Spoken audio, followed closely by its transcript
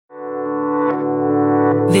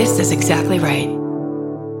This is exactly right.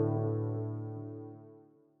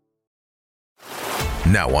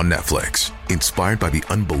 Now on Netflix, inspired by the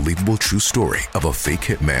unbelievable true story of a fake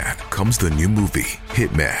hitman, comes the new movie,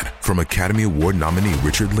 Hitman, from Academy Award nominee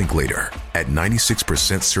Richard Linklater. At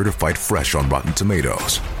 96% certified fresh on Rotten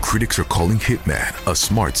Tomatoes, critics are calling Hitman a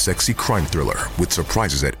smart, sexy crime thriller with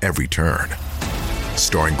surprises at every turn.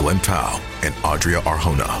 Starring Glenn Powell and Adria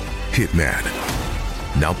Arjona, Hitman.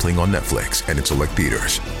 Now playing on Netflix and in select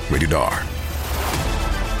theaters. Rated R.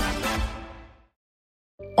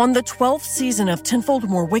 On the 12th season of Tenfold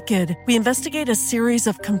More Wicked, we investigate a series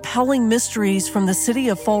of compelling mysteries from the city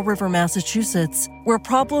of Fall River, Massachusetts, where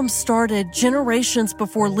problems started generations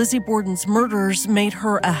before Lizzie Borden's murders made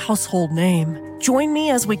her a household name. Join me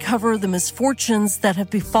as we cover the misfortunes that have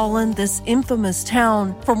befallen this infamous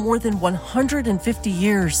town for more than 150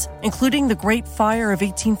 years, including the Great Fire of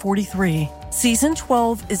 1843. Season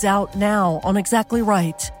 12 is out now on Exactly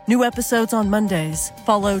Right. New episodes on Mondays.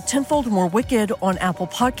 Follow Tenfold More Wicked on Apple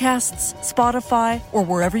Podcasts, Spotify, or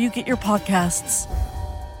wherever you get your podcasts.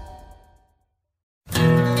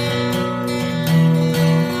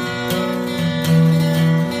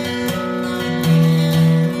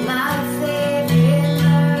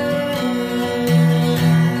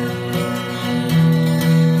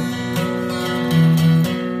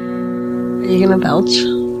 Are you gonna belch?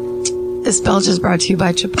 This belch is brought to you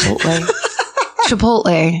by Chipotle.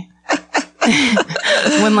 Chipotle.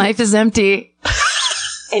 When life is empty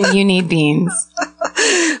and you need beans.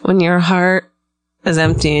 When your heart is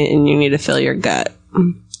empty and you need to fill your gut.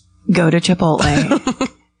 Go to Chipotle.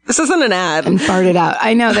 This isn't an ad. And fart it out.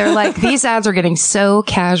 I know. They're like, these ads are getting so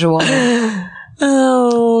casual.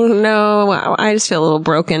 Oh, no. Wow. I just feel a little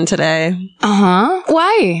broken today. Uh-huh.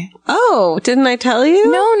 Why? Oh, didn't I tell you?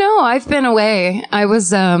 No. I've been away. I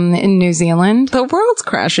was in New Zealand. The world's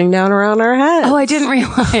crashing down around our heads. Oh, I didn't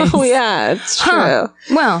realize. Oh, yeah. It's true. Huh.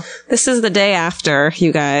 Well. This is the day after,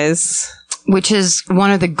 you guys. Which is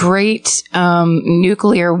one of the great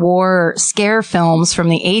nuclear war scare films from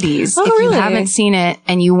the 80s. Oh, if really? you haven't seen it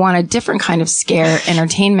and you want a different kind of scare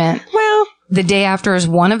entertainment. Well, The Day After is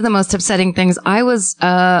one of the most upsetting things. I was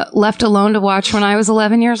left alone to watch when I was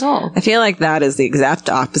 11 years old. I feel like that is the exact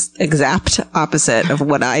opposite of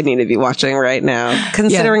what I need to be watching right now,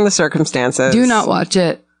 considering the circumstances. Do not watch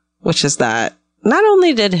it. Which is that not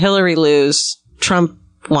only did Hillary lose, Trump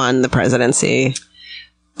won the presidency.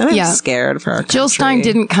 And I'm scared for our country. Jill Stein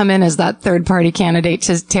didn't come in as that third-party candidate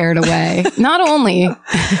to tear it away. Not only.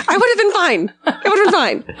 I would have been fine. It would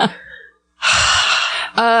have been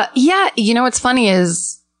fine. Yeah, you know what's funny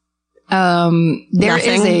is there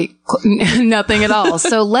is nothing at all.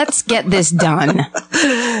 So let's get this done.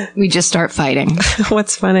 We just start fighting.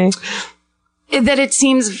 What's funny? That it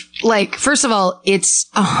seems like, first of all, it's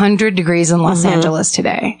 100 degrees in Los Angeles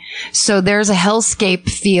today. So there's a hellscape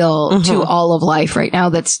feel to all of life right now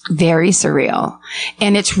that's very surreal.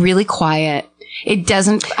 And it's really quiet. It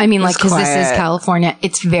doesn't, I mean, like, cause this is California,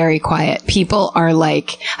 it's very quiet. People are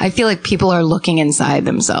like, I feel like people are looking inside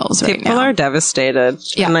themselves right now. People are devastated.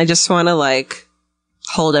 Yeah. And I just want to like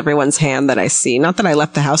hold everyone's hand that I see. Not that I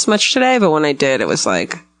left the house much today, but when I did, it was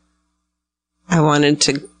like, I wanted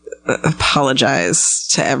to apologize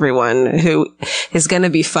to everyone who is going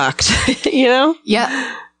to be fucked, you know?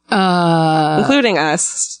 Yeah. Including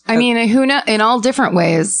us. I mean, who knows, in all different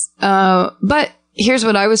ways. But here's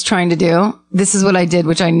what I was trying to do. This is what I did,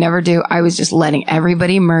 which I never do. I was just letting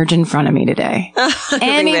everybody merge in front of me today.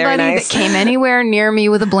 Anybody that came anywhere near me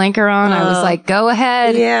with a blinker on, I was like, go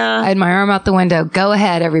ahead. Yeah. I had my arm out the window. Go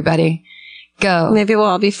ahead, everybody. Go. Maybe we'll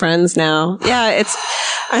all be friends now. Yeah,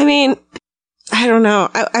 I mean, I don't know.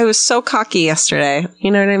 I was so cocky yesterday. You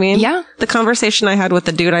know what I mean? Yeah. The conversation I had with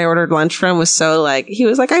the dude I ordered lunch from was so like, he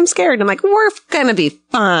was like, I'm scared. I'm like, we're gonna be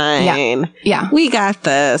fine. Yeah. We got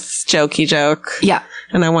this. Jokey joke. Yeah.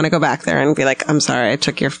 And I want to go back there and be like, I'm sorry. I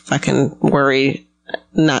took your fucking worry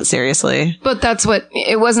not seriously. But that's what,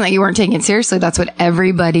 it wasn't that you weren't taking it seriously. That's what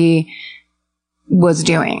everybody was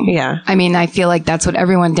doing. Yeah. I mean, I feel like that's what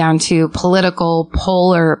everyone down to political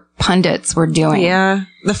polar pundits were doing. Yeah.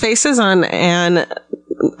 The faces on Anne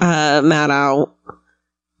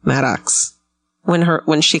Maddox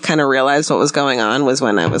when she kind of realized what was going on was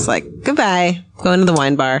when I was like, goodbye, going to the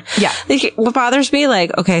wine bar. Yeah. Like, what bothers me,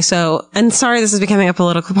 like, okay, so, and sorry, this is becoming a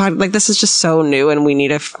political pod. Like, this is just so new and we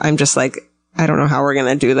need I'm just like, I don't know how we're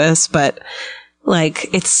going to do this, but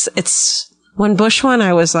like, it's, when Bush won,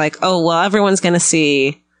 I was like, oh, well, everyone's going to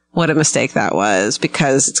see what a mistake that was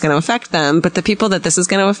because it's going to affect them. But the people that this is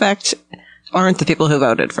going to affect aren't the people who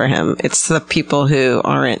voted for him. It's the people who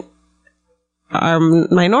aren't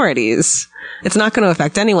minorities. It's not going to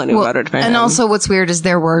affect anyone who voted for him. And also what's weird is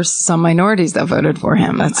there were some minorities that voted for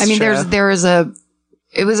him. That's I mean, true.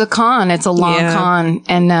 it was a con. It's a long con.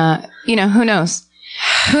 And, who knows?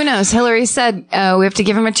 Who knows? Hillary said, we have to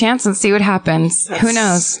give him a chance and see what happens. Who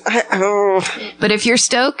knows? But if you're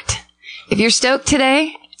stoked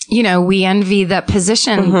today, we envy that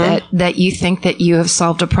position that you think that you have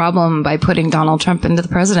solved a problem by putting Donald Trump into the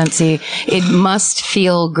presidency. It must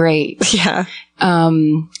feel great. Yeah.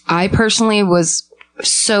 I personally was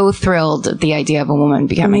so thrilled at the idea of a woman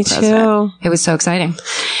becoming president. It was so exciing.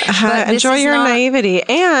 Enjoy your naivety.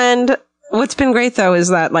 And what's been great though is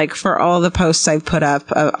that like for all the posts I've put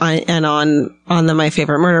up and on the My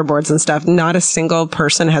Favorite Murder boards and stuff, not a single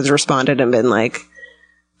person has responded and been like,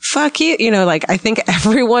 fuck you. Like I think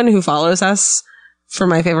everyone who follows us for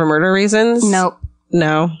My Favorite Murder reasons. Nope.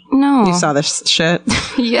 No. You saw this shit?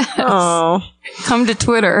 Yes. Oh. Come to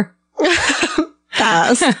Twitter.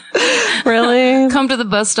 Pass. Really? Come to the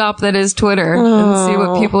bus stop that is Twitter and see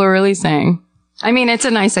what people are really saying. I mean, it's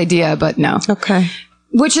a nice idea, but no. Okay.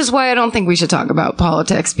 Which is why I don't think we should talk about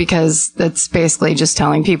politics, because that's basically just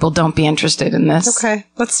telling people don't be interested in this. Okay.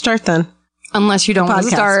 Let's start then. Unless you don't want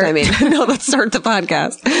to start. No, let's start the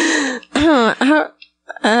podcast.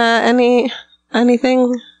 Any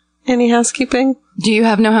housekeeping? Do you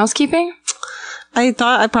have no housekeeping? I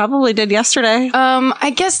thought I probably did yesterday.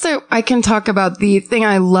 I guess that I can talk about the thing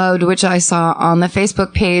I loved, which I saw on the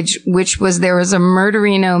Facebook page, which was there was a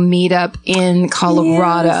Murderino meetup in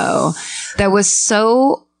Colorado that was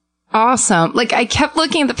so awesome. Like I kept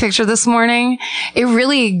looking at the picture this morning. It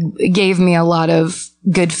really gave me a lot of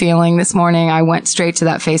good feeling this morning. I went straight to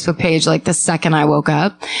that Facebook page like the second I woke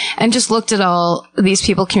up and just looked at all these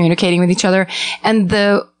people communicating with each other. And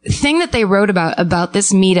the thing that they wrote about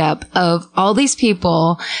this meetup of all these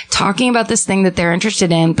people talking about this thing that they're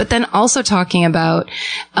interested in, but then also talking about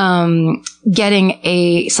getting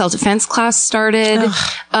a self-defense class started.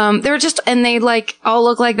 They were just, and they like all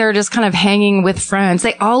look like they're just kind of hanging with friends.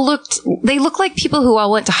 They look like people who all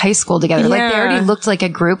went to high school together. Like they already looked like a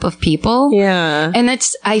group of people. Yeah. And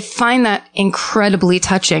I find that incredibly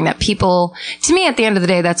touching that people, to me at the end of the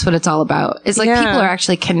day, that's what it's all about. It's like people are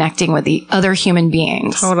actually connecting with the other human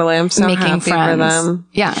beings. Totally. I'm so making happy friends. for them.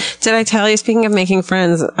 Yeah. Did I tell you, speaking of making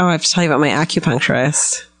friends, I have to tell you about my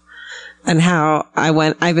acupuncturist and how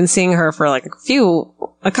I've been seeing her for like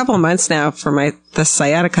a couple of months now for the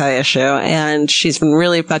sciatica issue. And she's been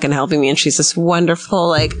really fucking helping me. And she's this wonderful,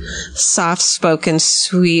 like soft spoken,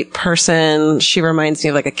 sweet person. She reminds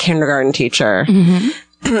me of like a kindergarten teacher. Mm-hmm.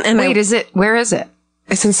 And where is it?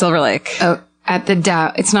 It's in Silver Lake. Oh, at the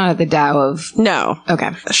Dow. It's not at the Dow of. No.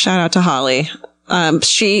 Okay. Shout out to Holly.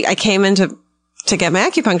 I came in to get my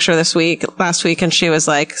acupuncture last week, and she was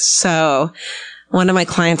like, so one of my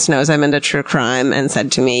clients knows I'm into true crime and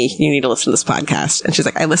said to me, you need to listen to this podcast. And she's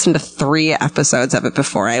like, I listened to 3 episodes of it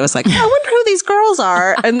before. I was like, I wonder who these girls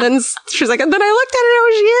are. And then she's like, and then I looked at it, it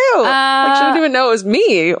was you. Like she didn't even know it was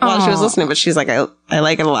me while she was listening, but she's like, I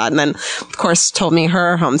like it a lot. And then of course told me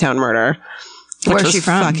her hometown murder. Where's she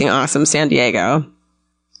from? Fucking awesome. San Diego.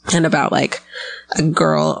 And about like a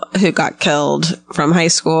girl who got killed from high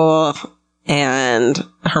school and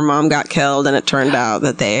her mom got killed, and it turned out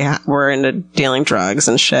that they were into dealing drugs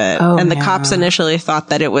and shit. And the cops initially thought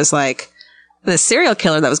that it was like the serial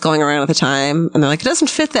killer that was going around at the time. And they're like, it doesn't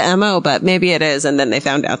fit the MO, but maybe it is. And then they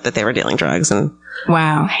found out that they were dealing drugs. And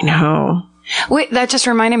wow. I know. Wait, that just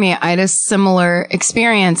reminded me. I had a similar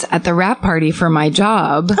experience at the wrap party for my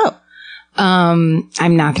job. Oh. I'm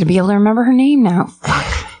not going to be able to remember her name now.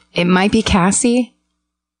 Fuck. It might be Cassie.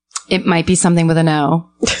 It might be something with an O.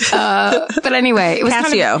 But anyway, it was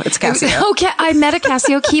Casio. It's Casio. Okay, I met a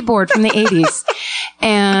Casio keyboard from the 80s,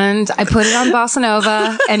 and I put it on Bossa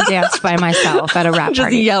Nova and danced by myself at a rap Just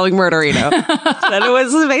party. yelling Murderino. And it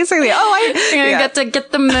was basically, I got to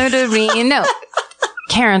get the Murderino.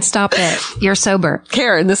 Karen, stop it. You're sober.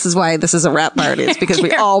 Karen, this is why this is a rap party. It's because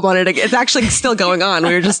we all wanted to it's actually still going on.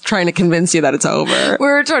 We were just trying to convince you that it's over.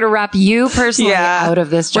 We're trying to wrap you personally out of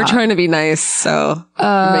this job. We're trying to be nice, so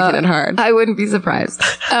we're making it hard. I wouldn't be surprised.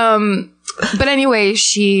 But anyway,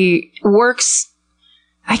 she works,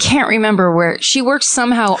 I can't remember where. She works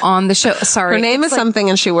somehow on the show. Sorry. Her name is something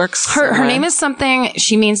and she works her name is something.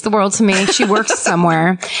 She means the world to me. She works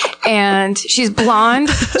somewhere. And she's blonde.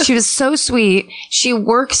 She was so sweet. She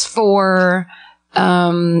works for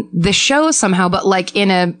the show somehow, but like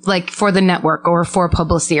for the network or for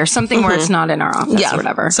publicity or something where it's not in our office or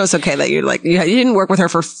whatever. So it's okay that you didn't work with her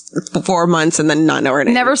for 4 months and then not know her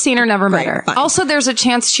name. Never seen her, never met her. Fine. Also, there's a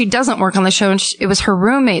chance she doesn't work on the show, and it was her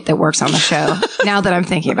roommate that works on the show. Now that I'm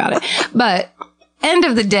thinking about it, but end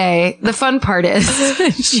of the day, the fun part is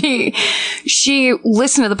she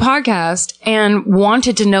listened to the podcast and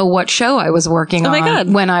wanted to know what show I was working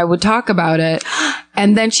on when I would talk about it.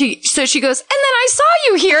 And then she goes, and then I saw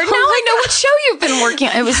you here. Now I know what show you've been working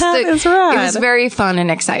on. It was very fun and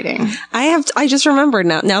exciting. I just remembered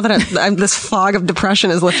now that I'm this fog of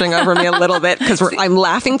depression is lifting over me a little bit because I'm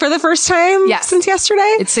laughing for the first time since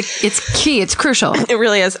yesterday. It's key. It's crucial. It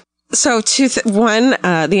really is. So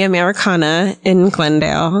the Americana in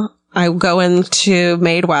Glendale, I go into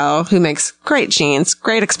Madewell, who makes great jeans,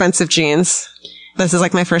 great expensive jeans. This is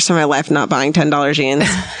like my first time in my life not buying $10 jeans.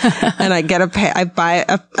 And I go to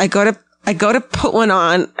put one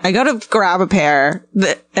on. I go to grab a pair.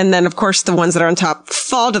 And then, of course, the ones that are on top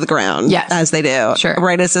fall to the ground. Yes. As they do. Sure.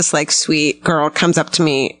 Right as this like sweet girl comes up to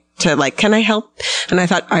me to like, can I help? And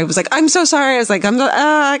I was like, I'm so sorry. I was like,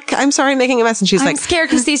 I'm sorry I'm making a mess. And she's like, I'm scared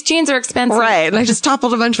because these jeans are expensive. Right. And I just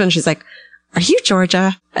toppled a bunch of them. And she's like, are you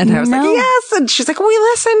Georgia? And I was like, yes. And she's like, we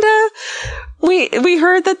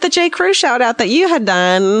heard that the J. Crew shout out that you had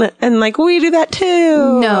done. And like, we do that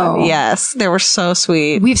too. No. Yes. They were so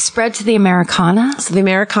sweet. We've spread to the Americana. So the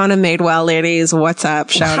Americana Madewell ladies, what's up?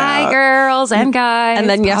 Shout out. Hi, girls and guys. And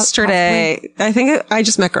then yesterday, I think I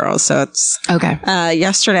just met girls. So it's okay.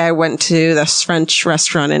 Yesterday I went to this French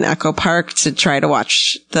restaurant in Echo Park to try to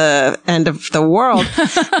watch the end of the world.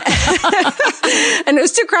 And it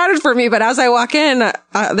was too crowded for me. But as I walk in,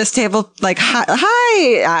 this table like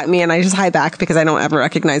hi at me, and I just hi back because I don't ever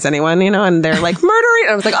recognize anyone, and they're like murdering.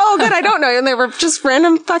 I was like, oh, good, I don't know. And they were just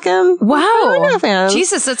random fucking fans.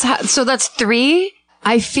 Jesus, that's 3.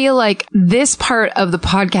 I feel like this part of the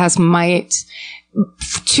podcast might,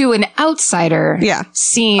 to an outsider,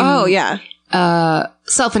 seem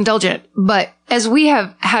self-indulgent. But as we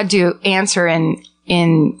have had to answer in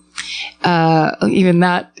even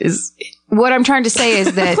that is. What I'm trying to say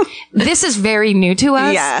is that this is very new to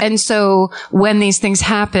us. Yeah. And so when these things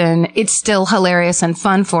happen, it's still hilarious and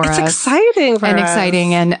fun for us. It's exciting for us.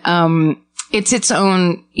 Exciting. And, it's its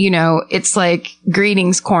own, it's like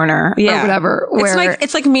greetings corner or whatever.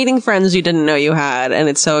 It's like meeting friends you didn't know you had. And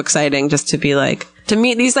it's so exciting just to be like, to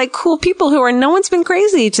meet these like cool people no one's been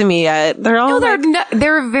crazy to me yet. They're all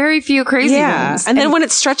there are very few crazy ones. And then when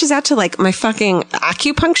it stretches out to like my fucking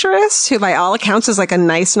acupuncturist, who by all accounts is like a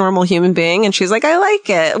nice, normal human being. And she's like, I like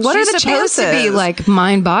it. What are the chances? She's supposed to be like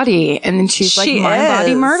mind body. And then she's like mind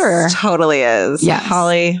body murder. Totally is. Yeah.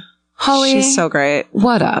 Holly. She's so great.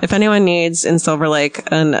 What up? If anyone needs in Silver Lake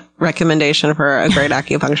a recommendation for a great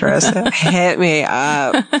acupuncturist, hit me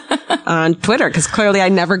up on Twitter, because clearly I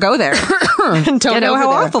never go there and don't know how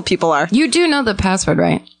awful people are. You do know the password,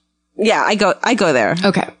 right? Yeah, I go there.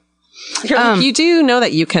 Okay. You do know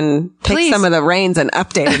that you can take some of the reins and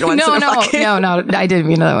update it once in a fucking... No, I didn't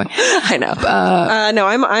mean that way. I know. No,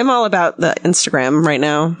 I'm all about the Instagram right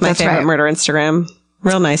now. My favorite murder Instagram.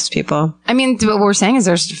 Real nice people. I mean, what we're saying is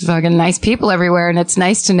there's fucking nice people everywhere, and it's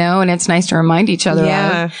nice to know, and it's nice to remind each other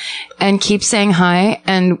of. And keep saying hi,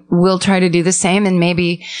 and we'll try to do the same, and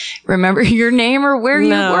maybe remember your name or where you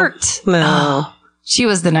worked. No. Oh, she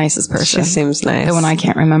was the nicest person. She seems nice. The one I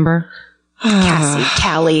can't remember.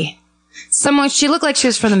 Callie. She looked like she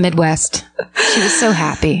was from the Midwest. She was so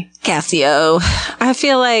happy. Cassio. I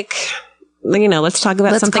feel like... let's talk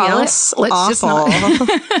about something else awful.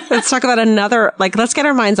 Let's talk about another, let's get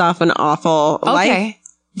our minds off an awful life.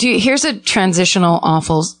 Here's a transitional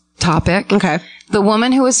awful topic. Okay. The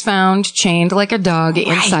woman who was found chained like a dog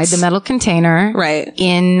inside the metal container. Right.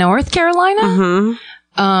 In North Carolina.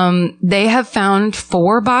 Mm-hmm. They have found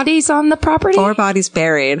 4 bodies on the property. 4 bodies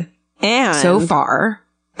buried. And so far.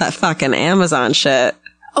 That fucking Amazon shit.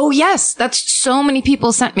 Oh, yes. That's so many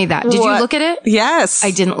people sent me that. Did you look at it? Yes.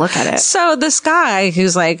 I didn't look at it. So this guy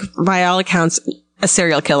who's by all accounts, a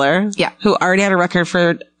serial killer. Yeah. Who already had a record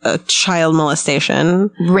for child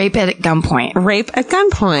molestation. Rape at gunpoint.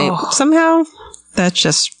 Oh. Somehow that's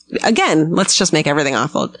just, again, let's just make everything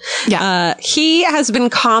awful. Yeah. He has been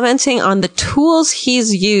commenting on the tools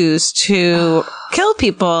he's used to kill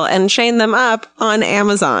people and chain them up on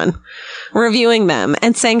Amazon, reviewing them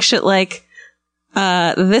and saying shit like,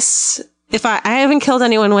 if I haven't killed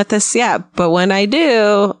anyone with this yet, but when I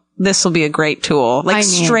do, this will be a great tool.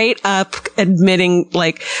 Straight up admitting,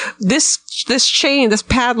 this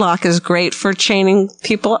padlock is great for chaining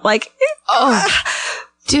people.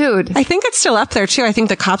 Dude. I think it's still up there too. I think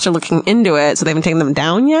the cops are looking into it, so they haven't taken them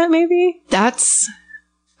down yet, maybe?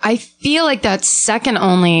 I feel like that's second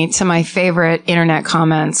only to my favorite internet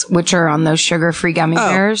comments, which are on those sugar-free gummy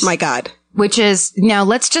bears. Oh, my God. Which is, now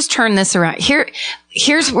let's just turn this around. Here,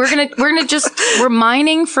 we're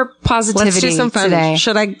mining for positivity. Let's do some fun today.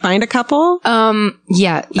 Should I find a couple?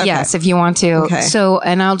 Yes, if you want to. Okay. So,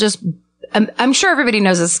 and I'm sure everybody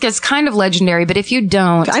knows this. It's kind of legendary, but if you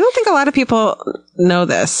don't, I don't think a lot of people know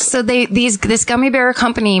this. So this gummy bear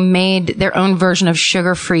company made their own version of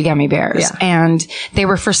sugar-free gummy bears, and they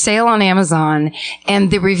were for sale on Amazon. And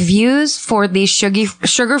the reviews for these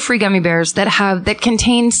sugar-free gummy bears that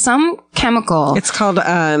contain some chemical. It's called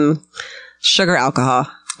sugar alcohol.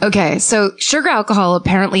 Okay, so sugar alcohol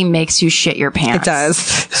apparently makes you shit your pants. It does.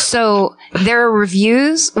 So there are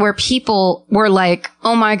reviews where people were like,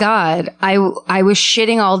 oh my God, I was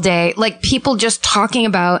shitting all day. Like people just talking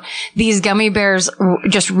about these gummy bears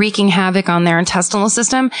just wreaking havoc on their intestinal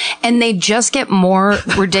system. And they just get more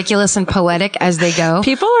ridiculous and poetic as they go.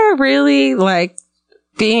 People are really like,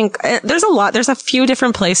 there's a few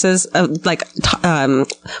different places of like,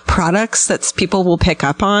 products that people will pick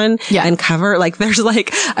up on and cover. Like there's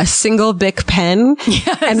like a single Bic pen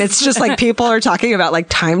and it's just like people are talking about like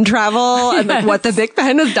time travel and like what the Bic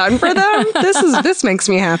pen has done for them. This makes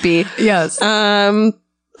me happy. Yes.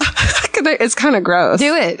 It's kind of gross.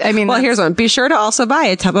 Do it. I mean, well, here's one. Be sure to also buy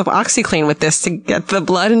a tub of OxyClean with this to get the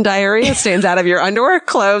blood and diarrhea stains out of your underwear,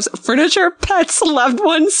 clothes, furniture, pets, loved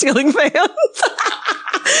ones, ceiling fans.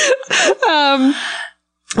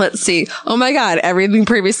 Let's see. Oh my God. Everything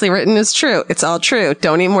previously written is true. It's all true.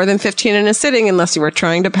 Don't eat more than 15 in a sitting unless you were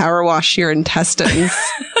trying to power wash your intestines.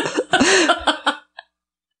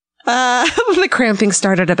 The cramping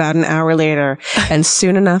started about an hour later, and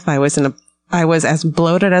soon enough I was as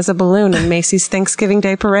bloated as a balloon in Macy's Thanksgiving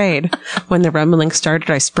Day parade. When the rumbling started,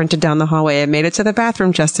 I sprinted down the hallway and made it to the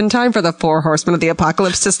bathroom just in time for the 4 horsemen of the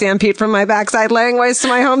apocalypse to stampede from my backside, laying waste to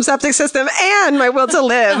my home septic system and my will to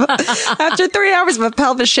live. After 3 hours of a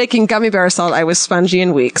pelvis shaking gummy bear assault, I was spongy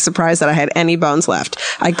and weak, surprised that I had any bones left.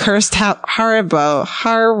 I cursed Haribo.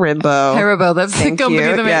 Haribo, that's the company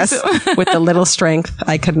that makes it. With the little strength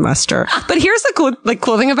I could muster. But here's the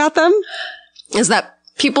cool thing about them is that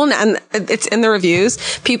people, and it's in the reviews,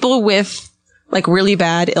 people with like really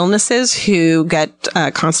bad illnesses who get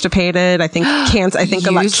constipated. I think cancer. I think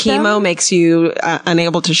a lot chemo makes you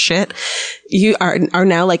unable to shit. You are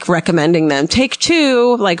now like recommending them take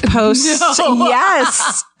 2 like post. No.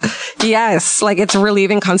 Yes. Like it's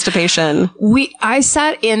relieving constipation.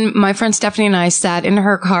 My friend Stephanie and I sat in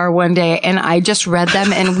her car one day and I just read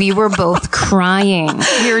them and we were both crying.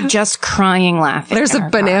 We were just crying laughing. There's a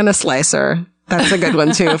banana slicer. That's a good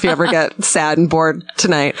one too. If you ever get sad and bored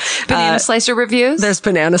tonight. Banana slicer reviews? There's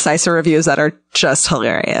banana slicer reviews that are just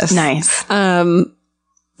hilarious. Nice.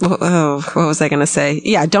 What was I going to say?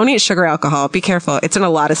 Yeah. Don't eat sugar alcohol. Be careful. It's in a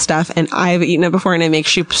lot of stuff and I've eaten it before and it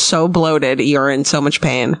makes you so bloated. You're in so much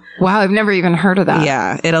pain. Wow. I've never even heard of that.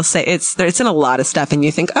 Yeah. It'll say it's in a lot of stuff and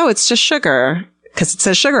you think, oh, it's just sugar because it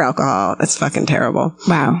says sugar alcohol. It's fucking terrible.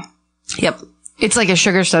 Wow. Yep. It's like a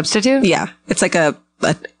sugar substitute? Yeah. It's like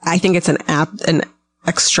I think it's an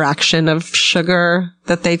extraction of sugar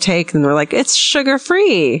that they take and they're like, it's sugar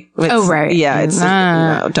free. Oh, right. Yeah.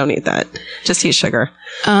 No, don't eat that. Just eat sugar.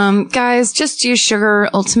 Guys, just use sugar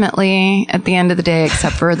ultimately at the end of the day,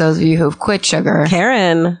 except for those of you who've quit sugar.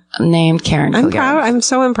 Karen. Named Karen. I'm proud. I'm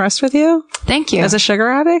so impressed with you. Thank you. As a sugar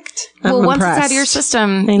addict. Well, once it's out of your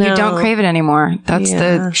system, you don't crave it anymore. That's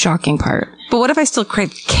the shocking part. But what if I still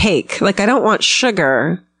crave cake? Like I don't want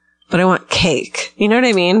sugar, but I want cake. You know what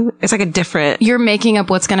I mean? It's like a different... You're making up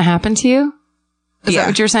what's going to happen to you? Is that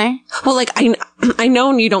what you're saying? Well, like, I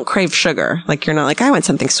know you don't crave sugar. Like, you're not like, I want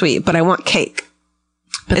something sweet, but I want cake.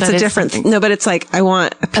 But it's a different thing. No, but it's like, I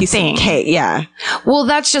want a piece of cake. Yeah. Well,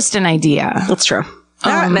 that's just an idea. That's true.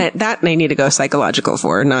 That I need to go psychological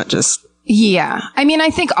for, not just... Yeah. I mean,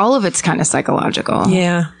 I think all of it's kind of psychological.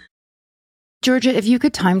 Yeah. Georgia, if you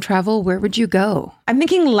could time travel, where would you go? I'm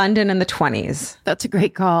thinking London in the 20s. That's a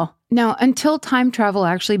great call. Now, until time travel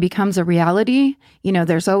actually becomes a reality,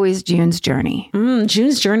 there's always June's Journey.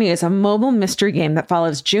 June's Journey is a mobile mystery game that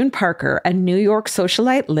follows June Parker, a New York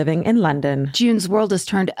socialite living in London. June's world is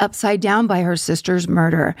turned upside down by her sister's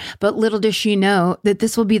murder, but little does she know that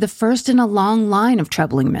this will be the first in a long line of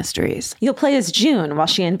troubling mysteries. You'll play as June while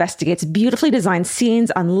she investigates beautifully designed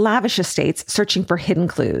scenes on lavish estates, searching for hidden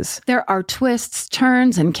clues. There are twists,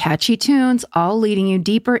 turns, and catchy tunes, all leading you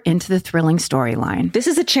deeper into the thrilling storyline. This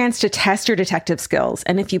is a chance to test your detective skills,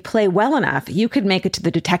 and if you play well enough, you could make it to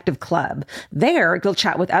the detective club. There, you'll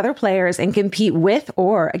chat with other players and compete with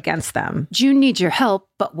or against them. June needs your help,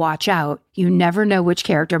 But watch out. You never know which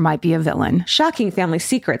character might be a villain. Shocking family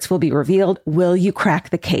secrets will be revealed. Will you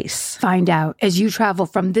crack the case? Find out as you travel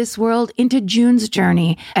from this world into June's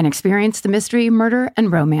journey and experience the mystery, murder,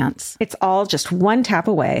 and romance. It's all just one tap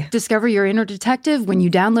away. Discover your inner detective when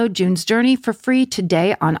you download June's Journey for free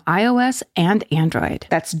today on iOS and Android.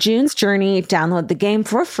 That's June's Journey. Download the game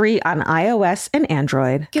for free on iOS and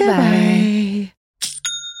Android. Goodbye.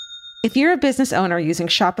 If you're a business owner using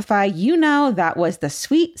Shopify, you know that was the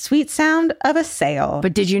sweet, sweet sound of a sale.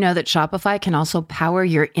 But did you know that Shopify can also power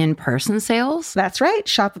your in-person sales? That's right.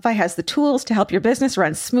 Shopify has the tools to help your business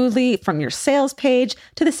run smoothly from your sales page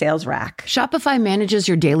to the sales rack. Shopify manages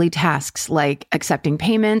your daily tasks like accepting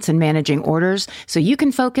payments and managing orders so you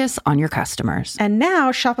can focus on your customers. And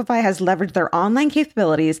now Shopify has leveraged their online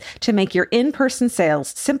capabilities to make your in-person sales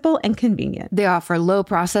simple and convenient. They offer low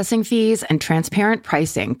processing fees and transparent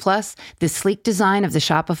pricing. Plus, the sleek design of the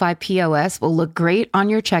Shopify POS will look great on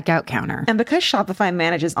your checkout counter. And because Shopify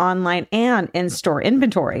manages online and in-store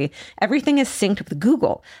inventory, everything is synced with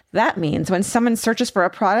Google. That means when someone searches for a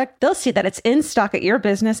product, they'll see that it's in stock at your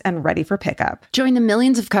business and ready for pickup. Join the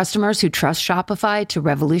millions of customers who trust Shopify to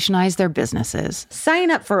revolutionize their businesses. Sign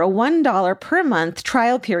up for a $1 per month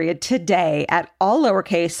trial period today at all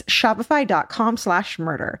lowercase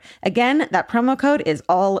shopify.com/murder. Again, that promo code is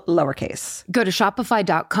all lowercase. Go to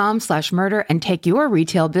shopify.com/murder and take your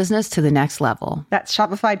retail business to the next level. That's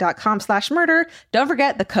shopify.com/murder. Don't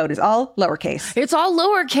forget the code is all lowercase. It's all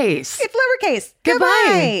lowercase. It's lowercase.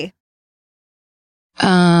 Goodbye.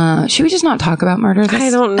 Should we just not talk about murder?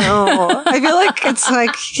 I don't know. I feel like it's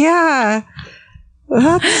like, yeah,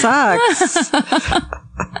 that sucks.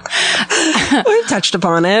 We've touched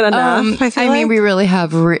upon it enough. I mean, we really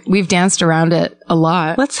have. We've danced around it a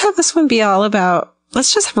lot. Let's have this one be all about.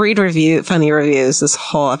 Let's just read funny reviews this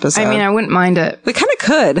whole episode. I mean, I wouldn't mind it. We kind of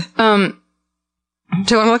could.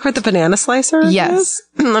 Do you want to look at the banana slicer reviews? Yes.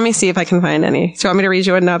 Let me see if I can find any. Do you want me to read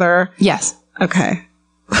you another? Yes. Okay.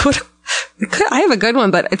 I have a good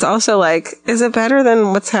one, but it's also like, is it better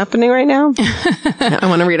than what's happening right now? I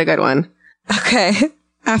want to read a good one. Okay.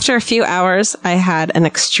 After a few hours, I had an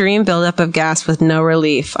extreme buildup of gas with no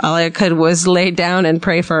relief. All I could was lay down and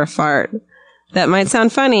pray for a fart. That might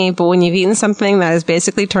sound funny, but when you've eaten something that has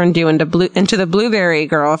basically turned you into the blueberry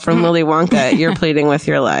girl from Willy Wonka, you're pleading with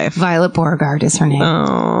your life. Violet Beauregard is her name.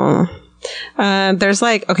 Oh. There's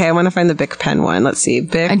like, okay, I want to find the Bic pen one. Let's see.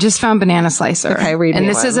 I just found banana slicer. Okay, read And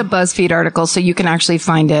me this one. is a BuzzFeed article, so you can actually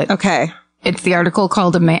find it. Okay. It's the article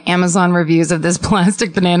called Amazon reviews of this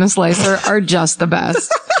plastic banana slicer are just the best.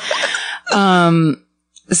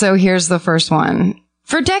 So here's the first one.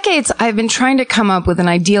 For decades, I've been trying to come up with an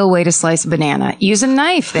ideal way to slice a banana. Use a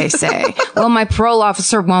knife, they say. Well, my parole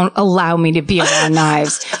officer won't allow me to be around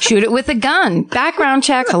knives. Shoot it with a gun. Background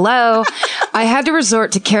check. Hello. I had to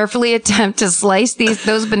resort to carefully attempt to slice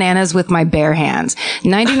those bananas with my bare hands.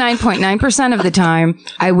 99.9% of the time,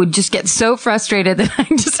 I would just get so frustrated that I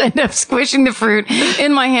just end up squishing the fruit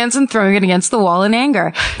in my hands and throwing it against the wall in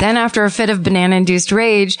anger. Then after a fit of banana-induced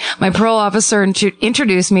rage, my parole officer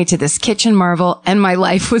introduced me to this kitchen marvel and my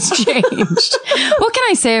life was changed. What can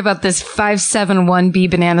I say about this 571B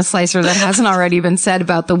banana slicer that hasn't already been said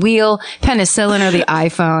about the wheel, penicillin, or the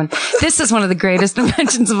iPhone? This is one of the greatest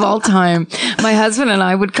inventions of all time. My husband and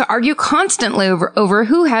I would argue constantly over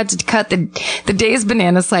who had to cut the day's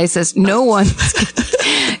banana slices. No one.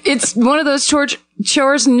 It's one of those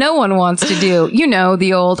chores no one wants to do. You know,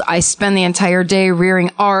 the old, I spend the entire day rearing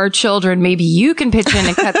our children. Maybe you can pitch in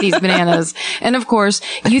and cut these bananas. And of course,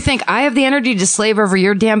 you think I have the energy to slave over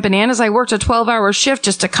your damn bananas? I worked a 12-hour shift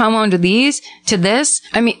just to come on to this.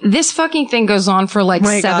 I mean, this fucking thing goes on for like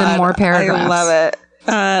seven more paragraphs. I love it.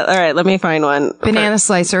 All right, let me find one. Banana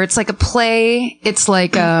slicer. It's like a play. It's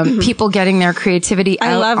like people getting their creativity out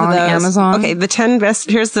I love on those. Amazon. Okay, the 10 best.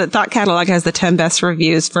 Here's the Thought Catalog has the 10 best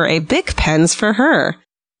reviews for a Bic pens for her.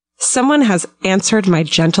 Someone has answered my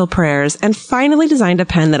gentle prayers and finally designed a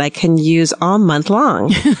pen that I can use all month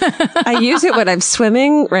long. I use it when I'm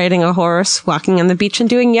swimming, riding a horse, walking on the beach, and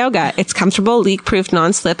doing yoga. It's comfortable, leak-proof,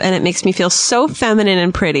 non-slip, and it makes me feel so feminine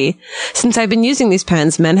and pretty. Since I've been using these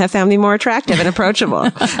pens, men have found me more attractive and approachable.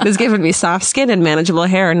 It has given me soft skin and manageable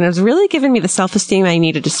hair, and it has really given me the self-esteem I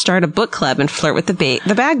needed to start a book club and flirt with the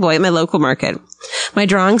bag boy at my local market. My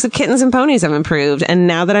drawings of kittens and ponies have improved, and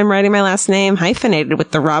now that I'm writing my last name hyphenated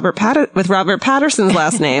with Robert Patterson's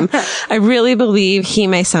last name, I really believe he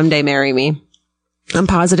may someday marry me. I'm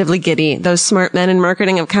positively giddy. Those smart men in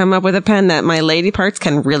marketing have come up with a pen that my lady parts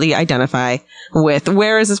can really identify with.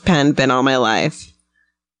 Where has this pen been all my life?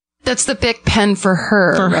 That's the Bic pen for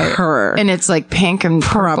her. For right? her. And it's like pink and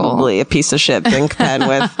purple. Probably a piece of shit ink pen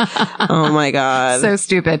with, oh my God. So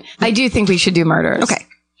stupid. I do think we should do murders. Okay.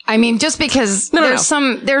 I mean, just because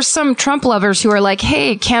there's some Trump lovers who are like,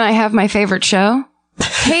 hey, can't I have my favorite show?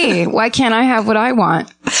 Hey, why can't I have what I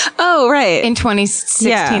want? Oh, right. In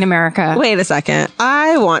 2016 America. Wait a second.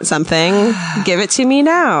 I want something. Give it to me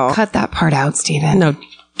now. Cut that part out, Stephen. No,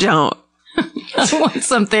 don't. I want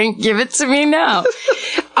something. Give it to me now.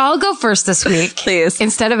 I'll go first this week. Please.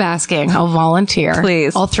 Instead of asking, I'll volunteer.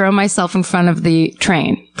 Please. I'll throw myself in front of the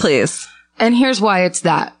train. Please. And here's why it's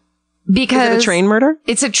that. Because is it a train murder?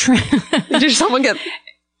 It's a train. Did someone get...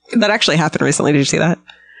 That actually happened recently. Did you see that?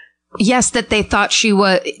 Yes, that they thought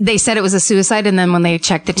they said it was a suicide. And then when they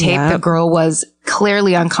checked the tape, the girl was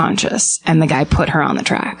clearly unconscious and the guy put her on the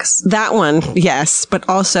tracks. That one, yes. But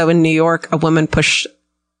also in New York, a woman pushed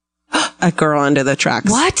a girl under the tracks.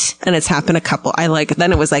 What? And it's happened a couple.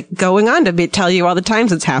 Then it was like going on to tell you all the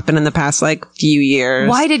times it's happened in the past like few years.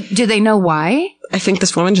 Why do they know why? I think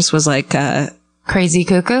this woman just was like, crazy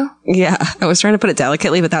cuckoo? Yeah. I was trying to put it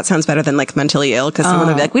delicately, but that sounds better than like mentally ill because someone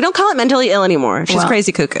would be like, we don't call it mentally ill anymore. She's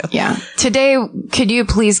crazy cuckoo. Yeah. Today, could you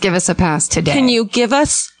please give us a pass today? Can you give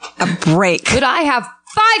us a break? Could I have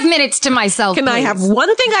 5 minutes to myself? Can please? I have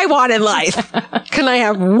one thing I want in life? Can I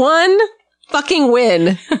have one fucking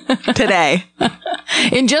win today?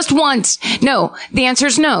 In just once? No. The answer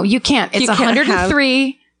is no. You can't. It's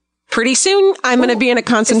 103. Pretty soon, I'm going to be in a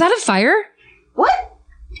constant... Is that a fire? What?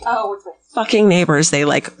 Oh, it's my fucking neighbors. They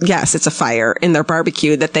yes, it's a fire in their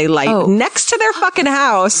barbecue that they light next to their fucking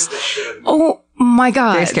house. Oh my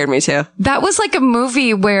God. They scared me too. That was like a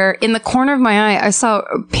movie where in the corner of my eye, I saw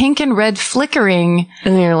pink and red flickering.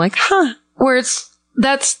 And you're like, huh. Where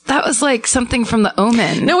that was like something from The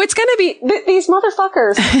Omen. No, it's gonna be these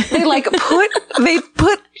motherfuckers. They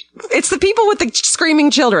put it's the people with the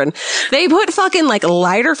screaming children. They put fucking like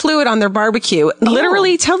lighter fluid on their barbecue.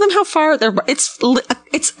 Literally tell them how far it's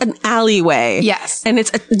an alleyway. Yes. And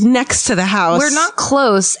it's next to the house. We're not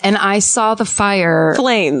close. And I saw the fire.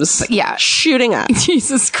 Flames. Yeah. Shooting up.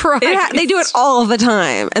 Jesus Christ. They do it all the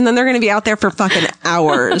time. And then they're going to be out there for fucking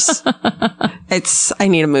hours. I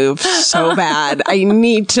need to move so bad. Can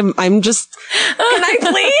I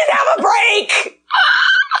please have a break?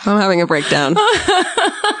 I'm having a breakdown.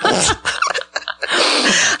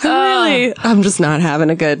 I'm just not having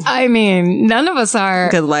a good... I mean, none of us are.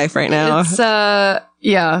 Good life right now. It's,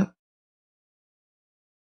 yeah.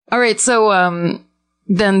 All right, so,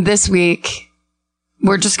 then this week,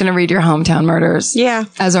 we're just going to read your hometown murders. Yeah.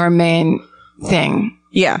 As our main thing.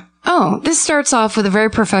 Yeah. Oh, this starts off with a very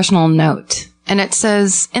professional note. And it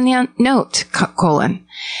says, in the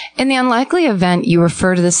in the unlikely event you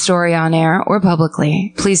refer to this story on air or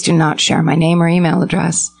publicly, please do not share my name or email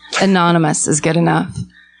address. Anonymous is good enough.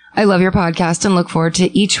 I love your podcast and look forward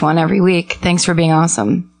to each one every week. Thanks for being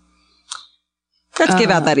awesome. Let's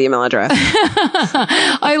give out that email address.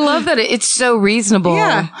 I love that it's so reasonable.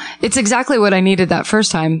 Yeah. It's exactly what I needed that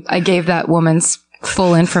first time I gave that woman's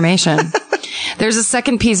full information. There's a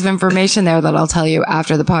second piece of information there that I'll tell you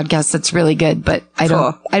after the podcast that's really good, but I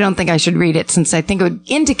don't think I should read it since I think it would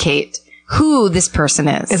indicate who this person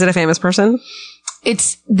is. Is it a famous person?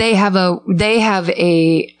 They have a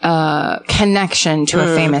connection to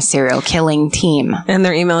a famous serial killing team. And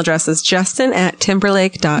their email address is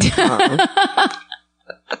justin@timberlake.com.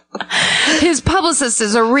 His publicist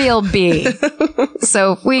is a real B.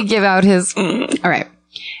 So if we give out his... All right.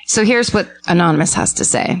 So here's what Anonymous has to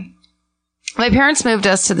say. My parents moved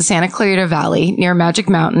us to the Santa Clarita Valley near Magic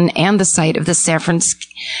Mountain and the site of the San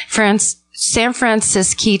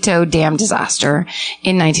Francisco Dam disaster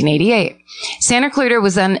in 1988. Santa Clarita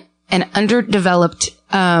was then an underdeveloped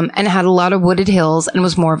and had a lot of wooded hills and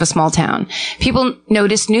was more of a small town. People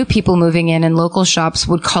noticed new people moving in and local shops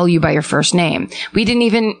would call you by your first name. We didn't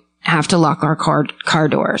even have to lock our car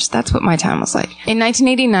doors. That's what my town was like. In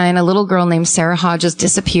 1989, a little girl named Sarah Hodges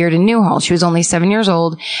disappeared in Newhall. She was only 7 years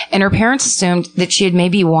old, and her parents assumed that she had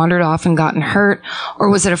maybe wandered off and gotten hurt,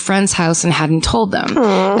 or was at a friend's house and hadn't told them.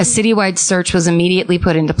 A citywide search was immediately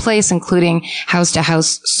put into place, including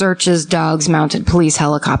house-to-house searches, dogs, mounted police,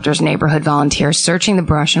 helicopters, neighborhood volunteers searching the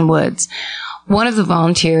brush and woods. One of the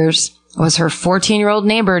volunteers was her 14-year-old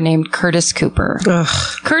neighbor named Curtis Cooper. Ugh.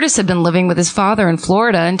 Curtis had been living with his father in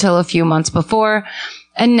Florida until a few months before,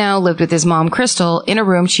 and now lived with his mom, Crystal, in a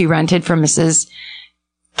room she rented from Mrs.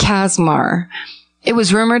 Kazmar. It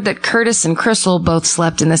was rumored that Curtis and Crystal both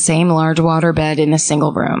slept in the same large waterbed in a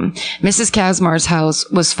single room. Mrs. Kazmar's house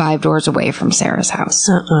was 5 doors away from Sarah's house.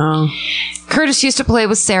 Curtis used to play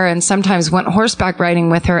with Sarah and sometimes went horseback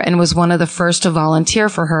riding with her and was one of the first to volunteer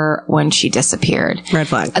for her when she disappeared. Red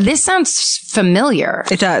flag. This sounds familiar.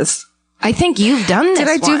 It does. I think you've done this. Did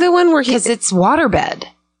I do the one where he... Because it's waterbed.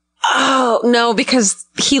 Oh, no, because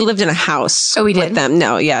he lived in a house. Oh, he did? With them.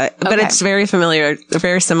 No, yeah. But it's very familiar,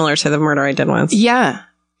 very similar to the murder I did once. Yeah.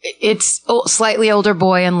 It's slightly older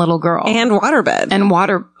boy and little girl. And waterbed. And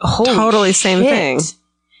water. Holy totally same shit. thing.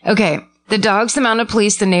 Okay. The dogs, the mounted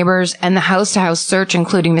police, the neighbors, and the house-to-house search,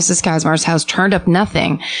 including Mrs. Kazmar's house, turned up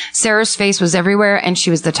nothing. Sarah's face was everywhere, and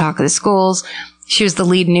she was the talk of the schools. She was the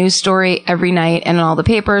lead news story every night and in all the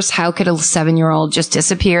papers. How could a 7-year-old just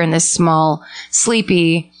disappear in this small,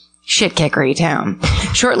 sleepy, shit-kickery town?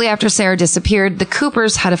 Shortly after Sarah disappeared, the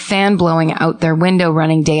Coopers had a fan blowing out their window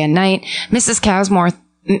running day and night. Mrs.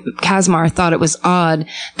 Kazmar thought it was odd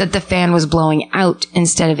that the fan was blowing out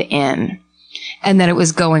instead of in, and that it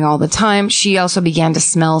was going all the time. She also began to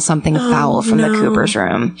smell something foul from the Cooper's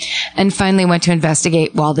room and finally went to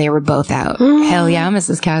investigate while they were both out. Hell yeah,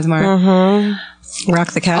 Mrs. Kazmar.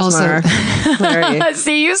 Rock the Kazmar.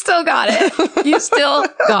 See, you still got it. You still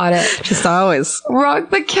got it. Just always. Rock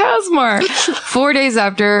the Kazmar. 4 days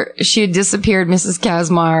after she had disappeared, Mrs.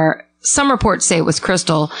 Kazmar, some reports say it was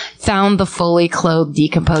Crystal, found the fully clothed,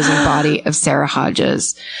 decomposing body of Sarah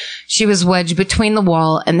Hodges. She was wedged between the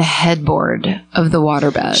wall and the headboard of the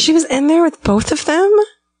waterbed. She was in there with both of them?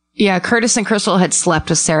 Yeah, Curtis and Crystal had slept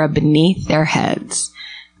with Sarah beneath their heads,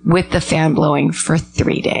 with the fan blowing for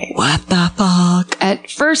 3 days. What the fuck? At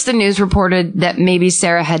first, the news reported that maybe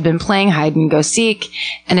Sarah had been playing hide and go seek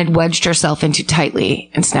and had wedged herself in too tightly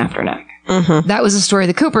and snapped her neck. That was a story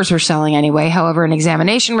the Coopers were selling anyway. However, an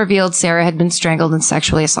examination revealed Sarah had been strangled and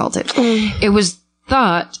sexually assaulted. It was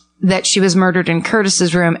thought that she was murdered in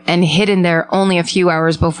Curtis's room and hidden there only a few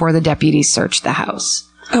hours before the deputies searched the house.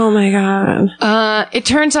 Oh my God. It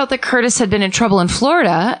turns out that Curtis had been in trouble in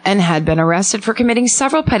Florida and had been arrested for committing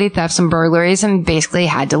several petty thefts and burglaries and basically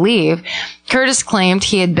had to leave. Curtis claimed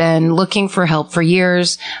he had been looking for help for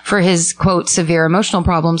years for his, quote, severe emotional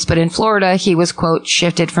problems, but in Florida, he was, quote,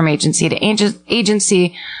 shifted from agency to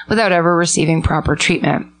agency without ever receiving proper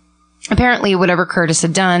treatment. Apparently, whatever Curtis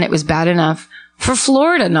had done, it was bad enough for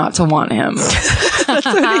Florida not to want him. That's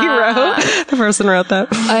what he wrote. The person wrote that.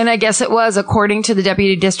 And I guess it was, according to the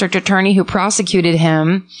deputy district attorney who prosecuted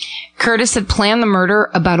him, Curtis had planned the murder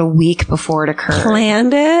about a week before it occurred.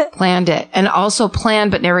 Planned it? And also planned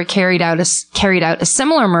but never carried out a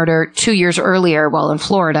similar murder 2 years earlier while in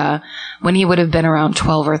Florida when he would have been around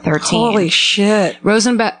 12 or 13. Holy shit.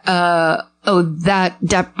 That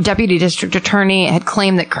deputy district attorney had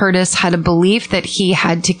claimed that Curtis had a belief that he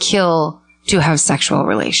had to kill to have sexual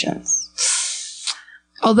relations.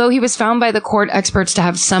 Although he was found by the court experts to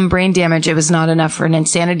have some brain damage, it was not enough for an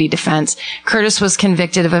insanity defense. Curtis was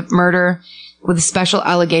convicted of a murder with a special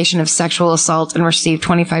allegation of sexual assault and received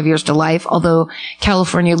 25 years to life, although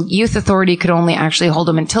California Youth Authority could only actually hold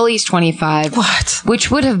him until he's 25. What? Which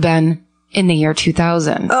would have been in the year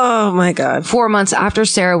 2000. Oh my God. 4 months after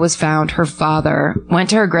Sarah was found, her father went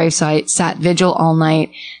to her gravesite, sat vigil all night,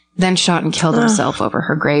 then shot and killed himself over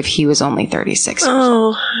her grave. He was only 36 years old.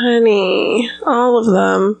 Oh, honey. All of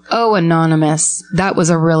them. Oh, anonymous. That was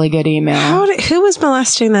a really good email. Who was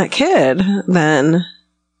molesting that kid then?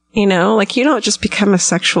 You know, like, you don't just become a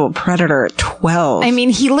sexual predator at 12. I mean,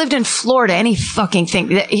 he lived in Florida. Any fucking thing.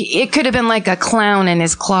 It could have been like a clown in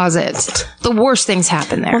his closet. The worst things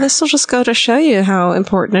happen there. Well, this will just go to show you how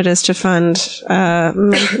important it is to fund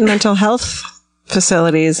mental health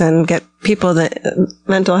facilities and get people that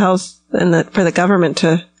mental health and for the government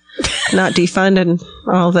to not defund and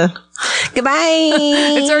all the goodbye.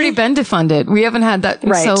 It's already been defunded. We haven't had that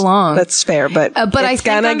in so long. That's fair, but I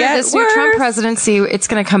think under this new Trump presidency, it's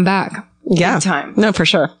going to come back. Yeah, big time. No, for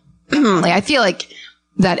sure. Like, I feel like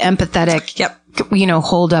that empathetic. Yep. You know,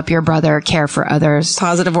 hold up your brother, care for others.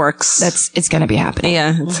 Positive works. It's going to be happening.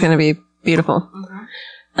 Yeah, it's going to be beautiful.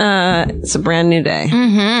 It's a brand new day.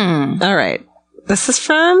 All right. This is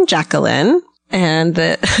from Jacqueline. And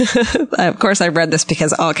of course, I read this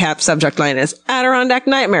because all cap subject line is Adirondack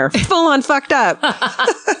Nightmare. Full on fucked up.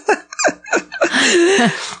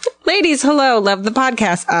 Ladies, hello. Love the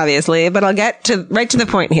podcast, obviously, but I'll get right to the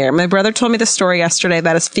point here. My brother told me the story yesterday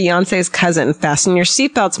about his fiance's cousin. Fasten your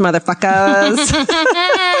seatbelts, motherfuckers.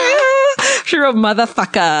 She wrote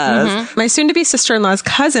motherfuckers. My soon-to-be sister-in-law's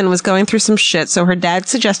cousin was going through some shit, so her dad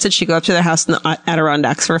suggested she go up to their house in the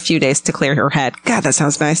Adirondacks for a few days to clear her head. God, that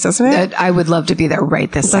sounds nice, doesn't it? I would love to be there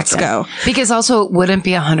right this Let's second. go. Because also it wouldn't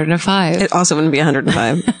be 105. It also wouldn't be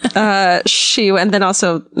 105. And then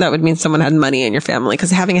also that would mean someone had money in your family,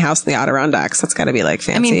 because having a house in the Adirondacks, that's got to be like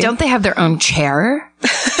fancy. I mean, don't they have their own chair?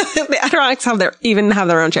 The Adirondacks have their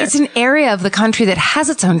own chair. It's an area of the country that has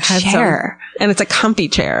its own chair. And it's a comfy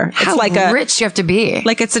chair. How it's like rich you have to be.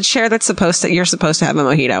 Like it's a chair that's you're supposed to have a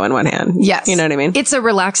mojito in one hand. Yes. You know what I mean? It's a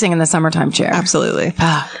relaxing in the summertime chair. Absolutely.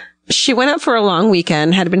 She went out for a long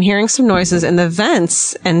weekend, had been hearing some noises in the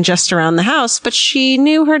vents and just around the house, but she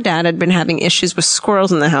knew her dad had been having issues with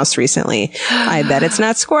squirrels in the house recently. I bet it's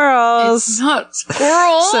not squirrels. It's not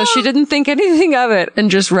squirrels. So she didn't think anything of it and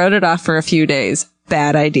just wrote it off for a few days.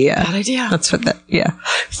 Bad idea. Bad idea. That's what yeah.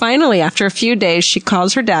 Finally, after a few days, she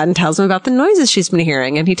calls her dad and tells him about the noises she's been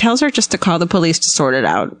hearing, and he tells her just to call the police to sort it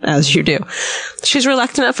out, as you do. She's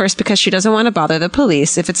reluctant at first because she doesn't want to bother the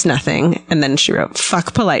police if it's nothing, and then she wrote,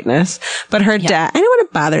 fuck politeness. But her dad, I don't want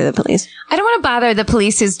to bother the police. I don't want to bother the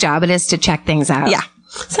police whose job it is to check things out. Yeah.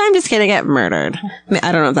 So I'm just going to get murdered. I mean,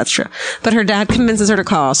 I don't know if that's true. But her dad convinces her to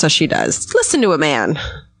call, so she does. Listen to a man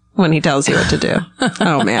when he tells you what to do.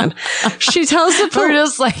 Oh, man. She tells the police. We're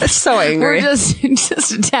just like, so angry. We're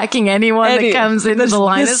just attacking anyone that comes into the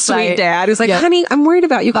line of sight. Sweet dad who's like, honey, I'm worried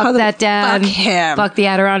about you. Fuck that dad. Fuck him. Fuck the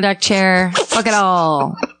Adirondack chair. Fuck it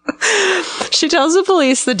all. She tells the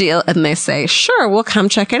police the deal, and they say, sure, we'll come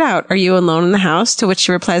check it out. Are you alone in the house? To which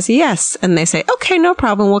she replies, yes. And they say, okay, no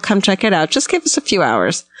problem. We'll come check it out. Just give us a few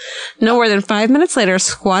hours. No more than 5 minutes later, a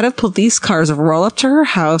squad of police cars roll up to her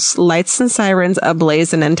house, lights and sirens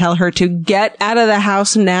ablaze, and then tell her to get out of the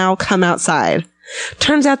house now, come outside.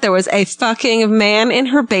 Turns out there was a fucking man in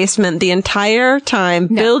her basement the entire time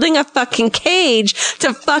building a fucking cage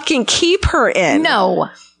to fucking keep her in. No.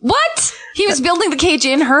 What? He was building the cage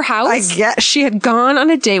in her house? I guess she had gone on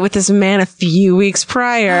a date with this man a few weeks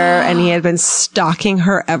prior, and he had been stalking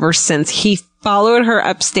her ever since. He followed her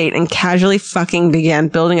upstate and casually fucking began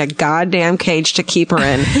building a goddamn cage to keep her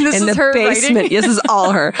in. This in is the her basement. writing? This is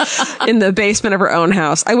all her. In the basement of her own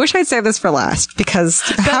house. I wish I'd saved this for last, because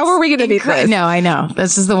how are we going to beat this? No, I know.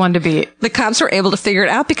 This is the one to beat. The cops were able to figure it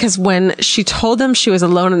out because when she told them she was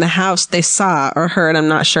alone in the house, they saw or heard, I'm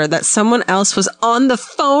not sure, that someone else was on the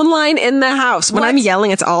phone line in the house. When I'm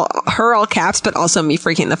yelling, it's all caps, but also me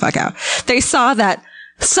freaking the fuck out. They saw that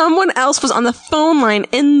someone else was on the phone line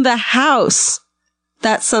in the house.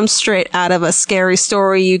 That's some straight out of a scary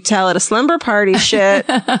story you tell at a slumber party shit,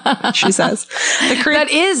 she says.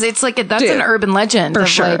 It's like, that's an urban legend. For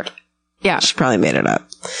sure. Like, yeah. She probably made it up.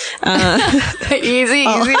 Easy.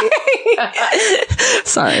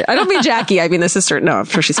 Sorry. I don't mean Jackie. I mean the sister. No, I'm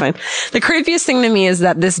sure she's fine. The creepiest thing to me is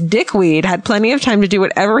that this dickweed had plenty of time to do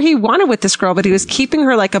whatever he wanted with this girl, but he was keeping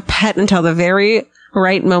her like a pet until the very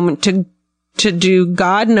right moment to do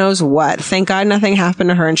God knows what. Thank God nothing happened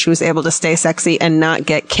to her and she was able to stay sexy and not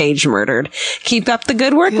get cage murdered. Keep up the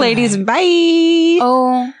good work, ladies. Bye.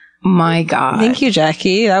 Oh my God. Thank you,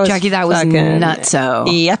 Jackie. That was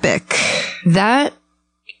nutso. Epic.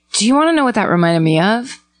 Do you want to know what that reminded me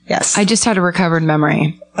of? Yes. I just had a recovered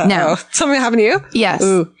memory. No. Something happened to you? Yes.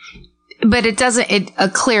 Ooh. But it doesn't,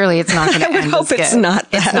 clearly it's not going to end. I would hope it's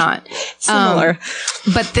not that. It's not. Similar.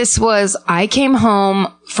 But I came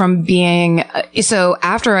home from being, so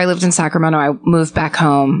after I lived in Sacramento, I moved back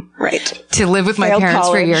home. Right. To live with my parents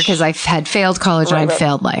for a year because I had failed college and I'd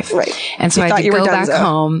failed life. Right. And so I had to go back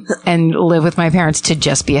home and live with my parents to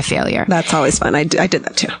just be a failure. That's always fun. I did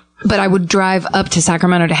that too. But I would drive up to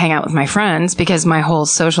Sacramento to hang out with my friends because my whole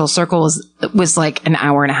social circle was like an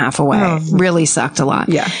hour and a half away. Oh. Really sucked a lot.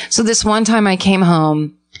 Yeah. So this one time I came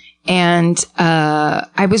home and,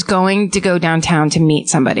 I was going to go downtown to meet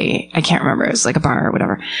somebody. I can't remember. It was like a bar or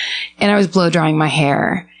whatever. And I was blow drying my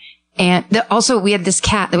hair. And also we had this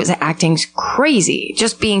cat that was acting crazy,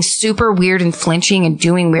 just being super weird and flinching and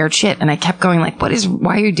doing weird shit. And I kept going like,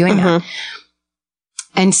 why are you doing that?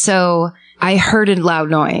 And so I heard a loud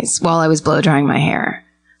noise while I was blow drying my hair.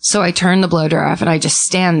 So I turned the blow dryer off and I just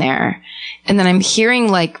stand there. And then I'm hearing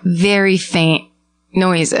like very faint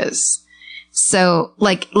noises. So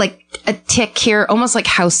like a tick here, almost like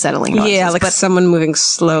house settling noises. Yeah, like someone moving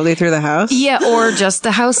slowly through the house. Yeah, or just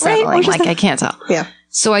the house settling. Like I can't tell. Yeah.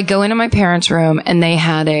 So I go into my parents' room and they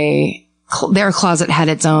had their closet had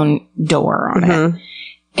its own door on it.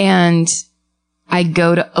 And I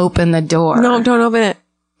go to open the door. No, don't open it.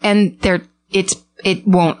 And it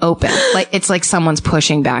won't open. Like, it's like someone's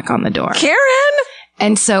pushing back on the door. Karen!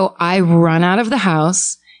 And so I run out of the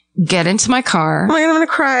house, get into my car. Oh my God, I'm going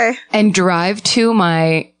to cry. And drive to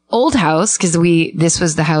my old house, because this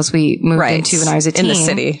was the house we moved into when I was a teen. In the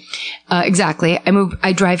city. Exactly.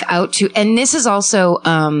 I drive out to, and this is also,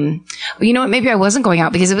 you know what? Maybe I wasn't going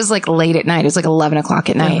out because it was like late at night. It was like 11 o'clock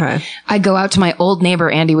at night. Okay. I go out to my old neighbor,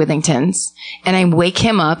 Andy Withington's, and I wake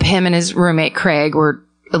him up. Him and his roommate, Craig, were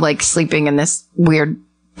like sleeping in this weird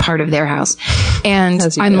part of their house. And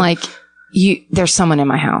I'm like, there's someone in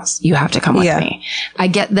my house. You have to come with me. I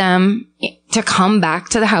get them to come back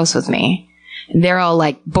to the house with me. They're all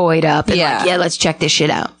like buoyed up and like, let's check this shit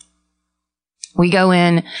out. We go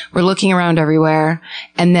in, we're looking around everywhere.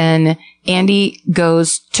 And then Andy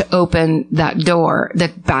goes to open that door,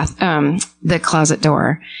 the closet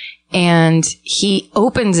door, and he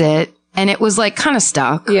opens it and it was like kind of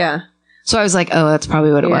stuck. Yeah. So I was like, oh, that's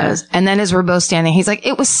probably what it was. And then as we're both standing, he's like,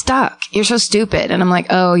 it was stuck. You're so stupid. And I'm like,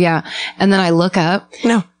 oh yeah. And then I look up.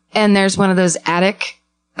 No. And there's one of those attic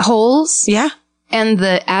holes. Yeah. And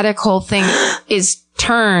the attic hole thing is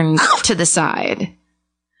turned to the side.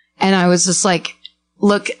 And I was just like,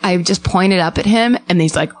 look, I just pointed up at him and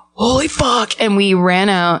he's like, holy fuck. And we ran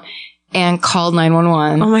out and called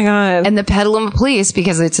 911. Oh my God. And the Petaluma police,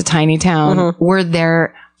 because it's a tiny town, were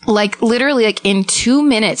there. Like literally like in 2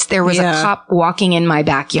 minutes, there was a cop walking in my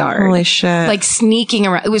backyard. Holy shit. Like sneaking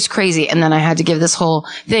around. It was crazy. And then I had to give this whole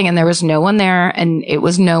thing and there was no one there and it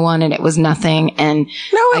was no one and it was nothing. And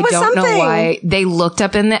I don't know why they looked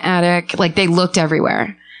up in the attic. Like they looked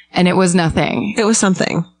everywhere and it was nothing. It was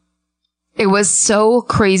something. It was so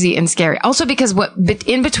crazy and scary. Also because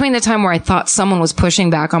in between the time where I thought someone was pushing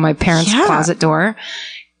back on my parents' closet door,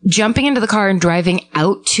 jumping into the car and driving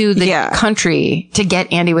out to the country to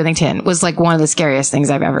get Andy Withington was like one of the scariest things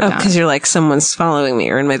I've ever done. Because you're like, someone's following me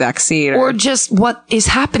or in my back seat. Or just what is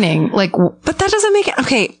happening. Like, but that doesn't make it,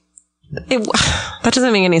 okay. That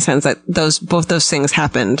doesn't make any sense that both those things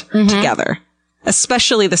happened together.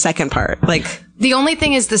 Especially the second part. Like, the only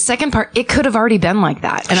thing is the second part, it could have already been like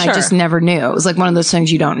that. And I just never knew. It was like one of those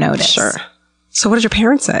things you don't notice. Sure. So what did your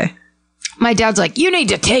parents say? My dad's like, you need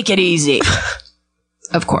to take it easy.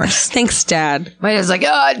 Of course. Thanks, Dad. My dad's like,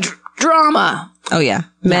 drama. Oh, yeah.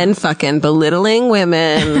 Men fucking belittling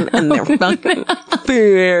women and they're fucking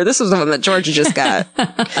fear. This was the one that Georgia just got.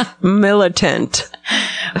 Militant.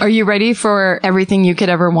 Are you ready for everything you could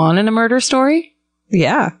ever want in a murder story?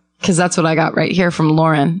 Yeah. Because that's what I got right here from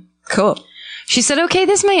Lauren. Cool. She said, okay,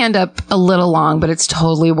 this may end up a little long, but it's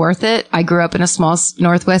totally worth it. I grew up in a small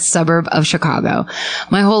northwest suburb of Chicago.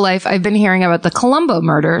 My whole life, I've been hearing about the Colombo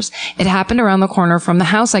murders. It happened around the corner from the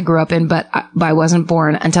house I grew up in, but I wasn't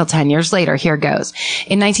born until 10 years later. Here goes.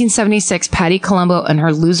 In 1976, Patty Colombo and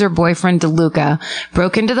her loser boyfriend, DeLuca,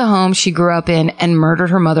 broke into the home she grew up in and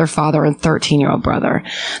murdered her mother, father, and 13-year-old brother.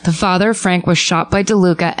 The father, Frank, was shot by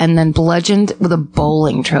DeLuca and then bludgeoned with a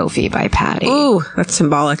bowling trophy by Patty. Ooh, that's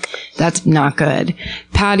symbolic. That's not good.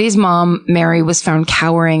 Patty's mom, Mary, was found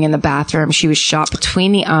cowering in the bathroom. She was shot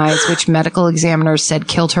between the eyes, which medical examiners said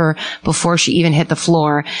killed her before she even hit the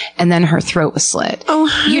floor, and then her throat was slit. Oh,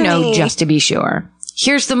 honey. You know, just to be sure.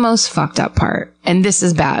 Here's the most fucked up part, and this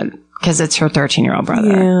is bad because it's her 13-year-old brother.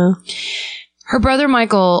 Yeah. Her brother,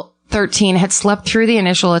 Michael, 13, had slept through the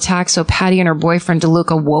initial attack, so Patty and her boyfriend,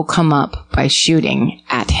 DeLuca, woke him up by shooting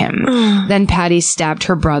at him. Then Patty stabbed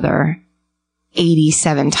her brother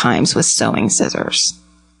 87 times with sewing scissors.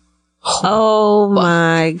 Oh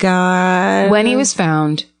my God. When he was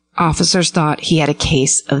found, officers thought he had a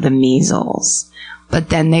case of the measles, but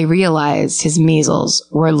then they realized his measles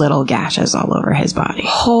were little gashes all over his body.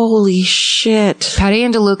 Holy shit. Patty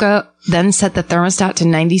and DeLuca then set the thermostat to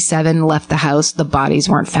 97, left the house. The bodies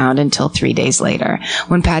weren't found until 3 days later.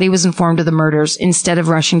 When Patty was informed of the murders, instead of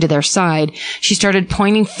rushing to their side, she started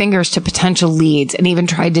pointing fingers to potential leads and even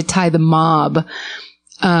tried to tie the mob,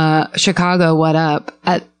 Chicago, what up,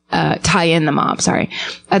 tie in the mob, sorry.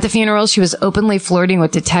 At the funeral, she was openly flirting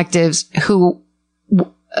with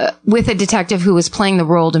with a detective who was playing the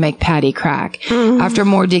role to make Patty crack. After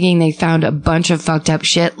more digging, they found a bunch of fucked up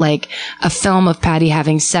shit, like a film of Patty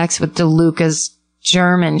having sex with DeLuca's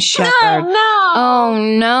German Shepherd. Oh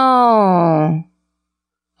no.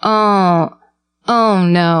 Oh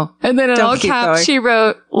no. And then in all caps, she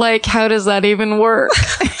wrote, like, how does that even work?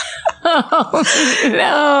 Oh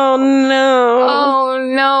no. Oh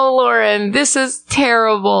no, Lauren. This is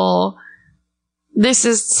terrible. This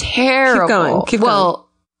is terrible. Keep going.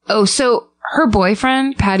 So her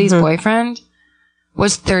boyfriend, Patty's boyfriend,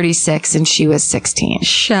 was 36 and she was 16.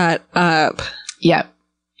 Shut up. Yep.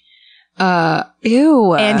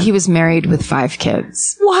 Ew. And he was married with 5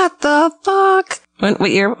 kids. What the fuck?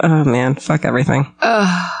 What year? Oh man, fuck everything.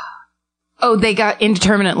 They got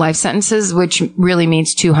indeterminate life sentences, which really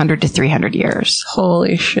means 200 to 300 years.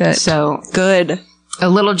 Holy shit. So good. A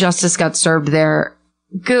little justice got served there.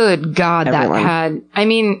 Good God, Everyone. that had... I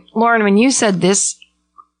mean, Lauren, when you said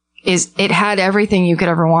it had everything you could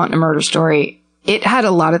ever want in a murder story, it had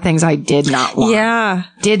a lot of things I did not want. Yeah.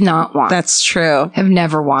 Did not want. That's true. Have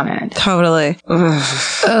never wanted. Totally. Ugh.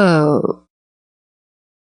 Oh.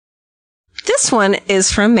 This one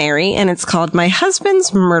is from Mary, and it's called My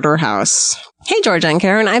Husband's Murder House. Hey, Georgia and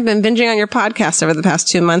Karen. I've been binging on your podcast over the past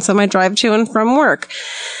 2 months on my drive to and from work.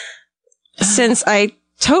 Since I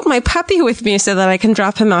tote my puppy with me so that I can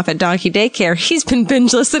drop him off at doggy daycare, he's been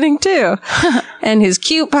binge listening too. And his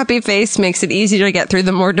cute puppy face makes it easier to get through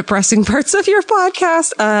the more depressing parts of your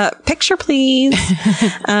podcast. Picture, please.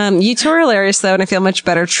 You two are hilarious, though, and I feel much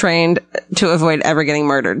better trained to avoid ever getting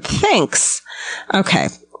murdered. Thanks. Okay.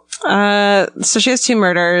 So she has 2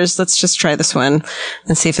 murders. Let's just try this one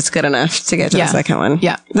and see if it's good enough to get to the second one.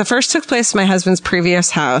 Yeah. The first took place in my husband's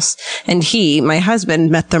previous house, and my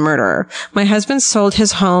husband, met the murderer. My husband sold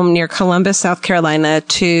his home near Columbus, South Carolina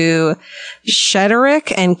to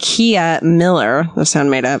Shederick and Kia Miller, those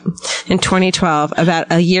sound made up, in 2012,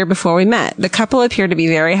 about a year before we met. The couple appeared to be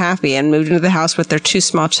very happy and moved into the house with their 2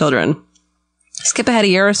 small children. Skip ahead a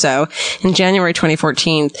year or so. In January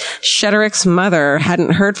 2014, Shederick's mother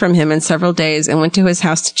hadn't heard from him in several days and went to his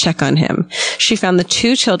house to check on him. She found the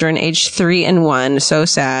 2 children, aged 3 and 1, so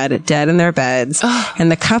sad, dead in their beds,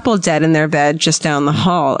 and the couple dead in their bed just down the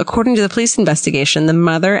hall. According to the police investigation, the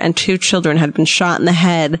mother and 2 children had been shot in the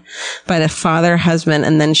head by the father husband,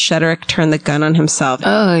 and then Shederick turned the gun on himself.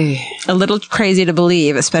 Oh. A little crazy to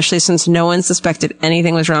believe, especially since no one suspected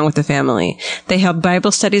anything was wrong with the family. They held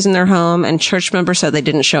Bible studies in their home, and church members said they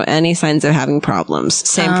didn't show any signs of having problems.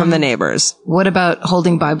 Same from the neighbors. What about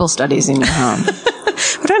holding Bible studies in your home?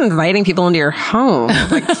 What about inviting people into your home?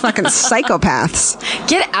 Like fucking psychopaths.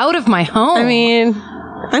 Get out of my home. I mean,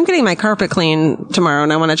 I'm getting my carpet clean tomorrow,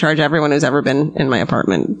 and I want to charge everyone who's ever been in my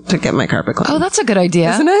apartment to get my carpet clean. Oh, that's a good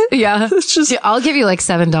idea. Isn't it? Yeah. It's just I'll give you like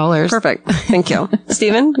 $7. perfect. Thank you.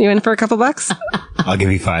 Steven, you in for a couple bucks? I'll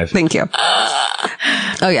give you 5. Thank you.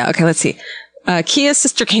 Oh, yeah. Okay, let's see. Kia's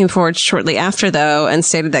sister came forward shortly after, though, and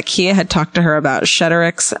stated that Kia had talked to her about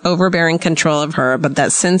Shederick's overbearing control of her, but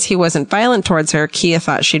that since he wasn't violent towards her, Kia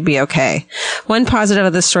thought she'd be okay. One positive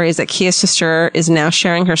of this story is that Kia's sister is now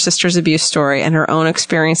sharing her sister's abuse story and her own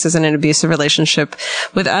experiences in an abusive relationship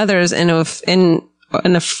with others in an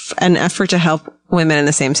effort to help women in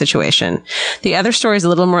the same situation. The other story is a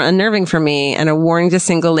little more unnerving for me and a warning to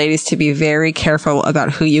single ladies to be very careful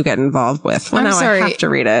about who you get involved with. Well, I'm sorry. I have to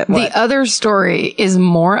read it. What? The other story is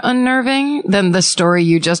more unnerving than the story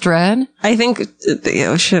you just read. I think,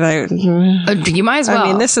 should I? You might as well. I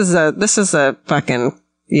mean, this is a fucking,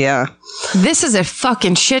 yeah. This is a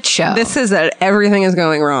fucking shit show. This is everything is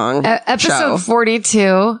going wrong. Episode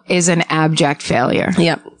 42 is an abject failure.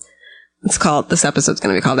 Yep. This episode's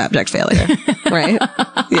going to be called Abject Failure, right?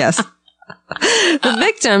 Yes. The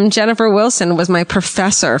victim, Jennifer Wilson, was my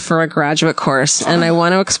professor for a graduate course, and I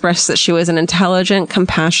want to express that she was an intelligent,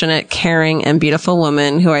 compassionate, caring, and beautiful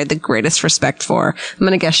woman who I had the greatest respect for. I'm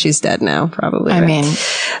going to guess she's dead now, probably. I right?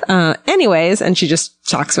 mean. Anyways, and she just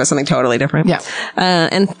talks about something totally different. Yeah.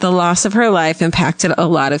 And the loss of her life impacted a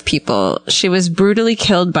lot of people. She was brutally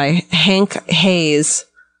killed by Hank Hayes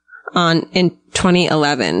in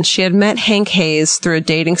 2011. She had met Hank Hayes through a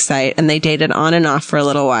dating site, and they dated on and off for a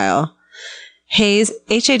little while. Hayes,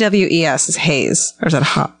 H-A-W-E-S is Hayes. Or is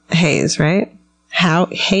that Hayes, right?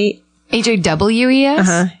 H-A-W-E-S?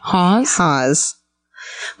 Hawes.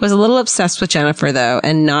 Was a little obsessed with Jennifer, though,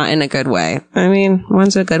 and not in a good way. I mean,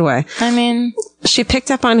 one's a good way. I mean, She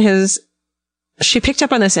picked up on this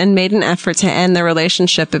and made an effort to end the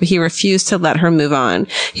relationship, but he refused to let her move on.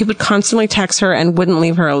 He would constantly text her and wouldn't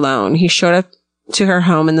leave her alone. He showed up to her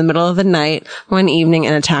home in the middle of the night one evening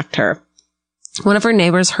and attacked her. One of her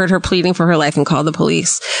neighbors heard her pleading for her life and called the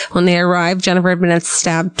police. When they arrived, Jennifer had been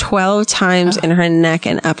stabbed 12 times in her neck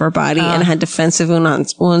and upper body and had defensive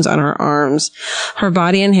wounds on her arms. Her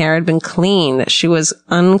body and hair had been cleaned. She was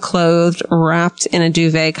unclothed, wrapped in a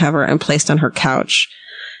duvet cover, and placed on her couch.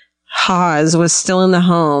 Hawes was still in the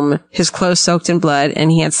home, his clothes soaked in blood, and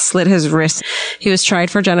he had slit his wrist. He was tried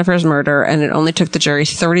for Jennifer's murder, and it only took the jury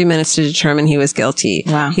 30 minutes to determine he was guilty.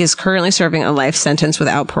 Wow. He is currently serving a life sentence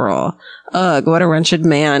without parole. Ugh, what a wretched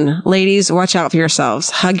man. Ladies, watch out for yourselves.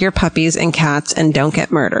 Hug your puppies and cats, and don't get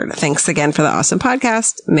murdered. Thanks again for the awesome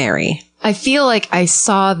podcast, Mary. I feel like I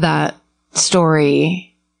saw that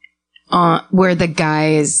story where the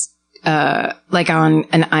guy is like on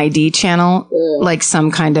an ID channel, like some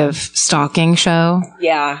kind of stalking show.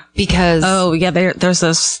 Yeah. Because there's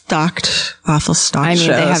those awful stalk shows.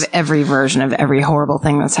 they have every version of every horrible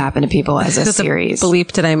thing that's happened to people as a series.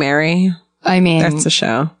 Bleep Did I Marry? I mean, That's a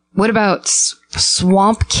show. what about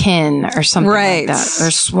Swampkin or something like that?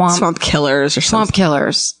 Or Swamp Killers or something. Swamp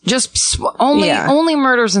Killers. Just only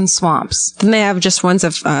murders in swamps. Then they have just ones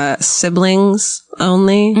of siblings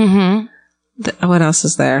only. Mm-hmm. What else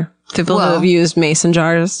is there? People who have used mason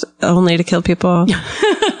jars only to kill people.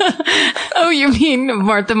 Oh, you mean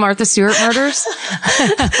Martha Stewart murders?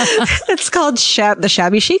 It's called the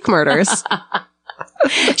Shabby Chic murders.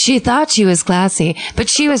 She thought she was classy, but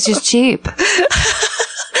she was just cheap.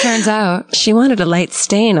 Turns out she wanted a light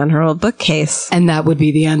stain on her old bookcase. And that would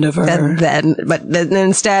be the end of her. But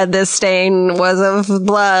instead, this stain was of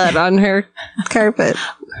blood on her carpet.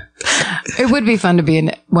 It would be fun to be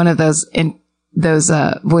in one of those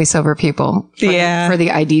voiceover people for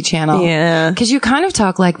the ID channel. Yeah. Because you kind of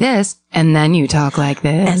talk like this, and then you talk like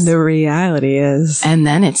this. And the reality is. And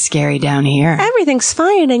then it's scary down here. Everything's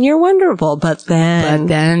fine and you're wonderful, but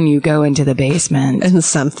then you go into the basement. And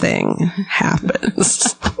something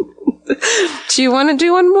happens. Do you want to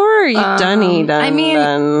do one more? Or are you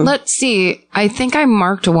done? Let's see. I think I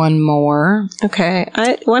marked one more. Okay.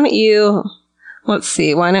 Why don't you...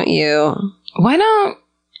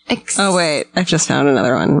 Oh, wait. I've just found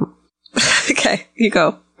another one. Okay, you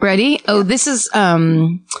go. Ready? Oh, this is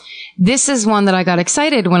one that I got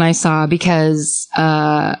excited when I saw because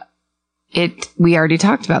we already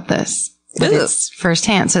talked about this. But it's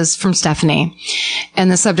firsthand. So it's from Stephanie. And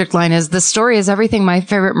the subject line is, the story is everything my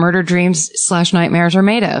favorite murder dreams / nightmares are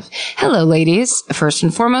made of. Hello, ladies. First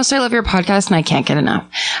and foremost, I love your podcast and I can't get enough.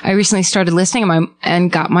 I recently started listening and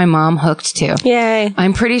got my mom hooked too. Yay.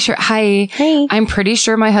 I'm pretty sure, Hey. I'm pretty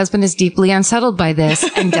sure my husband is deeply unsettled by this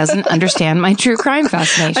and doesn't understand my true crime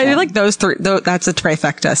fascination. I feel like those three, that's a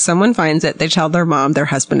trifecta. Someone finds it, they tell their mom, their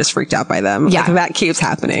husband is freaked out by them. Yeah. Like, that keeps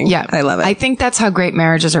happening. Yeah. I love it. I think that's how great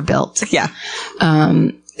marriages are built. Yeah.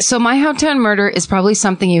 So my hometown murder is probably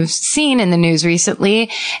something you've seen in the news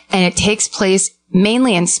recently, and it takes place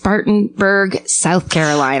mainly in Spartanburg, South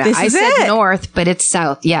Carolina. I said north, but it's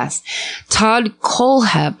south. Yes. Todd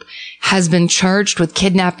Colehep has been charged with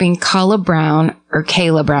kidnapping Kayla Brown,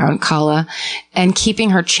 and keeping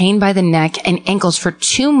her chained by the neck and ankles for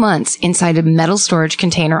 2 months inside a metal storage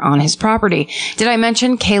container on his property. Did I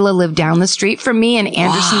mention Kayla lived down the street from me in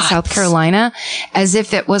Anderson, South Carolina? As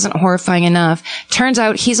if it wasn't horrifying enough. Turns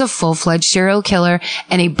out he's a full-fledged serial killer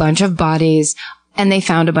and they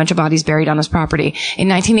found a bunch of bodies buried on his property. In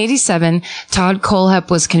 1987, Todd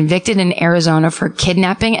Colehep was convicted in Arizona for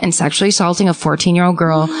kidnapping and sexually assaulting a 14-year-old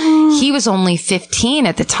girl. He was only 15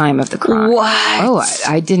 at the time of the crime. What? Oh,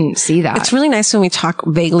 I didn't see that. It's really nice when we talk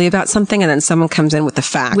vaguely about something and then someone comes in with the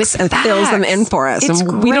facts and fills them in for us. It's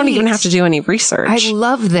and we don't even have to do any research. I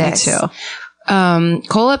love this. Me too.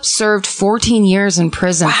 Colehep served 14 years in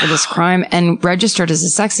prison for this crime and registered as a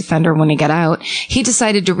sex offender when he got out. He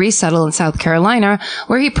decided to resettle in South Carolina,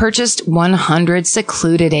 where he purchased 100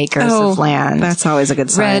 secluded acres of land. That's always a good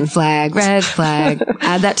sign. Red flag.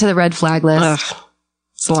 Add that to the red flag list. Ugh,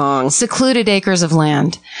 it's long. Secluded acres of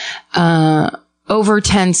land. Over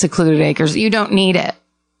 10 secluded acres. You don't need it.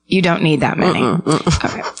 You don't need that many.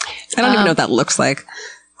 Okay. I don't even know what that looks like.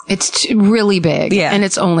 It's really big. Yeah. And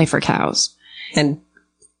it's only for cows. And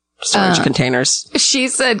storage containers. She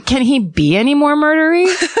said, can he be any more murdery?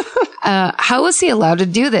 How was he allowed to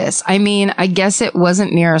do this? I mean, I guess it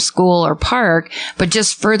wasn't near a school or park, but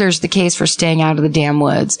just furthers the case for staying out of the damn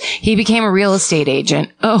woods. He became a real estate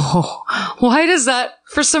agent. Oh, why does that?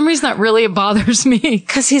 For some reason, that really bothers me.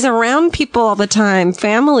 Because he's around people all the time,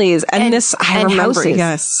 families, I remember, houses.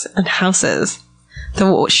 Yes, and houses.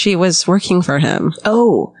 She was working for him.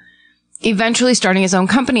 Oh. Eventually starting his own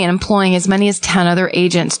company and employing as many as 10 other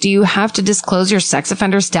agents. Do you have to disclose your sex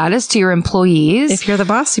offender status to your employees? If you're the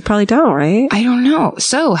boss, you probably don't, right? I don't know.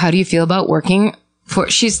 So how do you feel about working for,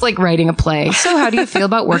 she's like writing a play. So how do you feel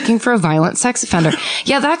about working for a violent sex offender?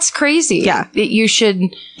 Yeah, that's crazy. Yeah. You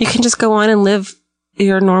can just go on and live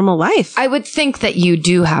your normal life. I would think that you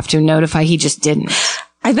do have to notify. He just didn't.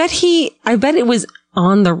 I bet it was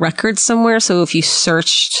on the record somewhere. So if you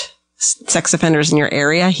searched sex offenders in your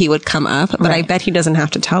area, he would come up, but I bet he doesn't have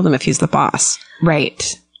to tell them if he's the boss.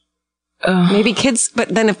 Right. Maybe kids, but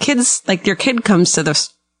then if kids, like your kid comes to the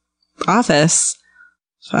office,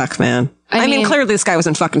 fuck, man. I mean, clearly this guy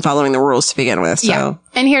wasn't fucking following the rules to begin with. So. Yeah.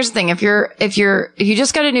 And here's the thing. If you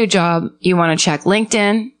just got a new job, you want to check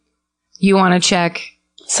LinkedIn, you want to check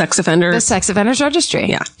sex offenders, the sex offenders registry.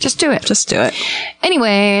 Yeah. Just do it. Just do it.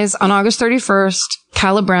 Anyways, on August 31st,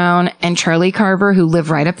 Kayla Brown and Charlie Carver, who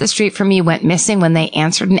live right up the street from me, went missing when they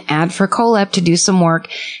answered an ad for Colehep to do some work,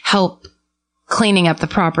 help cleaning up the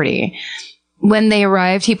property. When they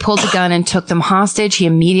arrived, he pulled a gun and took them hostage. He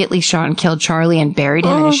immediately shot and killed Charlie and buried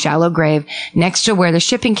him in a shallow grave next to where the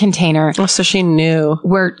shipping container. Oh, so she knew.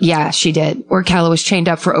 She did. Where Calla was chained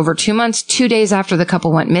up for over 2 months. 2 days after the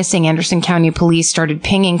couple went missing, Anderson County police started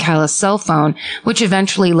pinging Calla's cell phone, which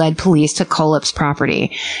eventually led police to Colop's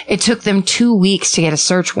property. It took them 2 weeks to get a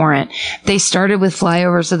search warrant. They started with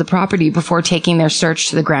flyovers of the property before taking their search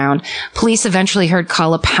to the ground. Police eventually heard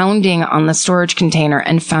Calla pounding on the storage container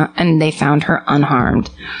and they found her unharmed.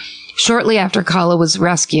 Shortly after Calla was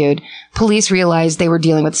rescued, police realized they were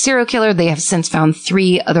dealing with a serial killer. They have since found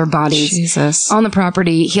 3 other bodies on the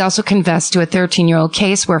property. He also confessed to a 13-year-old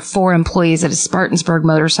case where 4 employees at a Spartansburg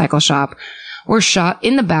motorcycle shop were shot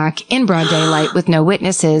in the back in broad daylight with no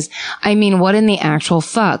witnesses. I mean, what in the actual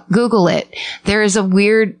fuck? Google it. There is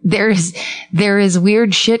weird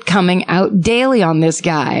shit coming out daily on this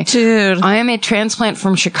guy. Dude. I am a transplant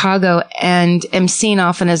from Chicago and am seen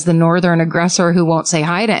often as the northern aggressor who won't say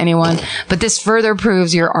hi to anyone. But this further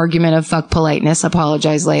proves your argument of fuck politeness.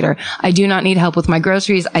 Apologize later. I do not need help with my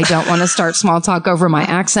groceries. I don't want to start small talk over my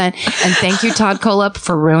accent. And thank you, Todd Colop,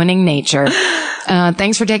 for ruining nature.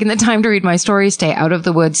 Thanks for taking the time to read my story. Stay out of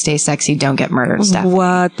the woods. Stay sexy. Don't get murdered, Steph.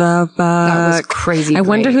 What the fuck? That was crazy. I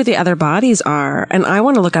wonder who the other bodies are. And I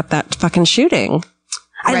want to look up that fucking shooting.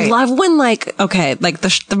 I love when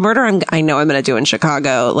the murder I know I'm going to do in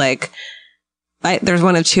Chicago, there's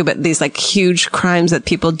one of 2, but these huge crimes that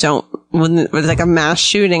people don't, when there's a mass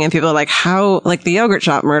shooting and people are how, the yogurt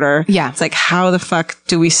shop murder. Yeah. It's how the fuck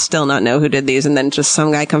do we still not know who did these? And then just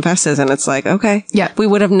some guy confesses and it's okay. Yeah. We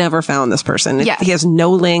would have never found this person. Yeah. He has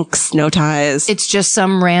no links, no ties. It's just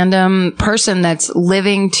some random person that's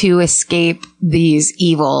living to escape these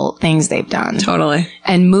evil things they've done. Totally.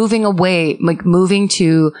 And moving away, moving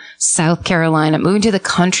to South Carolina, moving to the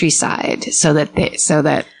countryside so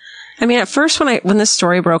that I mean, at first when this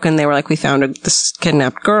story broke and they were we found this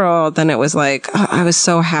kidnapped girl, then it was I was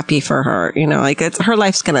so happy for her, her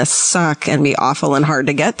life's gonna suck and be awful and hard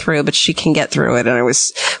to get through, but she can get through it. And I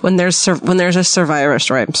was, when there's a survivor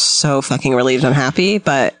story, I'm so fucking relieved and happy,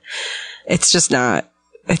 but it's not,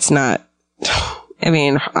 I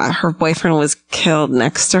mean, her boyfriend was killed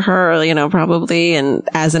next to her, probably, and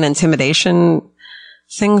as an intimidation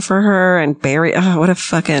thing for her and Barry. Oh, what a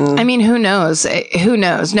fucking... I mean, who knows? Who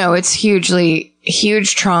knows? No, it's huge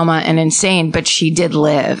trauma and insane, but she did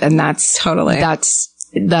live. And that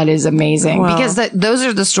is amazing. Well, because those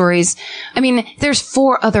are the stories. I mean, there's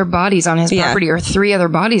 4 other bodies on his property or 3 other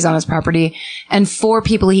bodies on his property and 4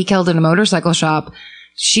 people he killed in a motorcycle shop.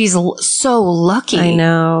 She's so lucky. I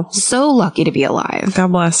know. So lucky to be alive.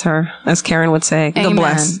 God bless her, as Karen would say. Amen.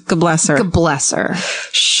 God bless her. God bless her.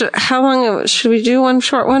 How long should we do? One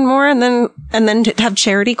more, and then have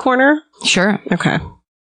charity corner? Sure. Okay.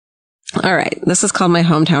 All right. This is called My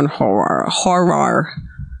Hometown Horror.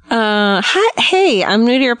 Hey, I'm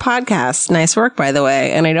new to your podcast. Nice work, by the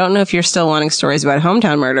way. And I don't know if you're still wanting stories about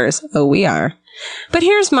hometown murders. Oh, we are. But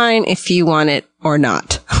here's mine if you want it or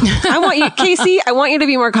not. I want you, Casey, I want you to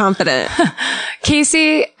be more confident.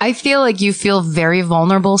 Casey, I feel like you feel very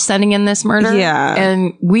vulnerable sending in this murder. Yeah.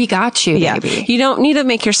 And we got you, baby. You don't need to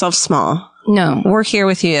make yourself small. No. We're here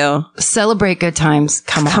with you. Celebrate good times.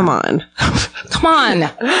 Come on.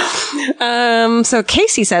 So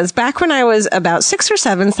Casey says, back when I was about 6 or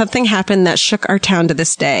 7, something happened that shook our town to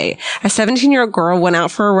this day. A 17-year-old girl went out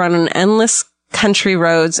for a run on endless country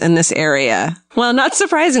roads in this area. Well, not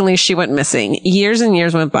surprisingly, she went missing. Years and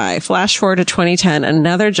years went by. Flash forward to 2010,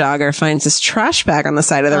 another jogger finds this trash bag on the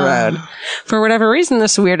side of the road. For whatever reason,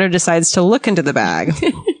 this weirdo decides to look into the bag.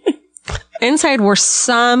 Inside were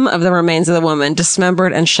some of the remains of the woman,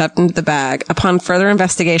 dismembered and shoved into the bag. Upon further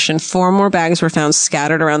investigation, 4 more bags were found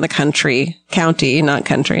scattered around the county,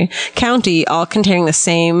 all containing the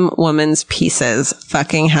same woman's pieces.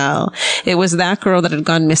 Fucking hell. It was that girl that had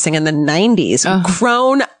gone missing in the 90s,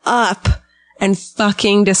 grown up and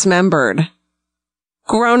fucking dismembered.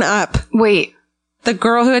 Grown up. Wait. The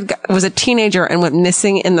girl who was a teenager and went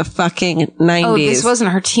missing in the fucking 90s. Oh, this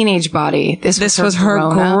wasn't her teenage body. This was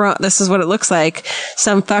her. This is what it looks like.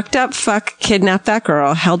 Some fucked up fuck kidnapped that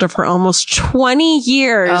girl, held her for almost 20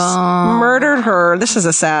 years, murdered her. This is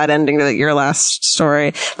a sad ending to your last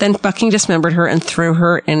story. Then fucking dismembered her and threw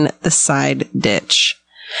her in the side ditch.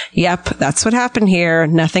 Yep, that's what happened here.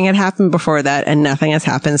 Nothing had happened before that, and nothing has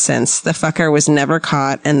happened since. The fucker was never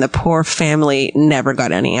caught, and the poor family never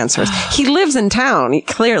got any answers. He lives in town,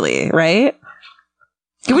 clearly, right?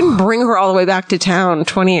 You wouldn't bring her all the way back to town.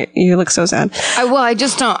 You look so sad. I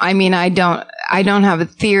just don't. I mean, I don't have a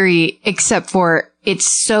theory except for it's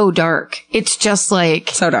so dark. It's just like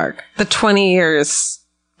so dark. The 20 years.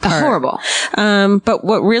 Horrible. But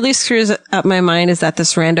what really screws up my mind is that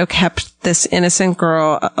this rando kept this innocent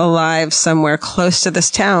girl alive somewhere close to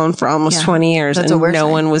this town for almost 20 years, and no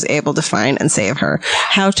one was able to find and save her.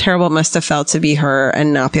 How terrible it must have felt to be her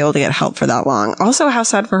and not be able to get help for that long. Also, how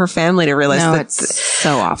sad for her family to realize that. It's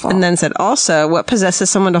so awful. And then said, also, what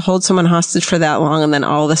possesses someone to hold someone hostage for that long and then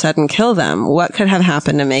all of a sudden kill them? What could have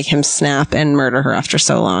happened to make him snap and murder her after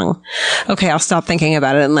so long? Okay, I'll stop thinking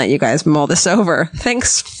about it and let you guys mull this over.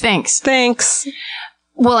 Thanks.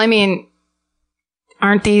 Well, I mean,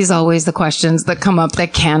 aren't these always the questions that come up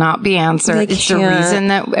that cannot be answered? It's the reason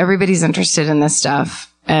that everybody's interested in this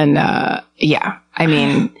stuff. And, I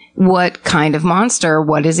mean, what kind of monster?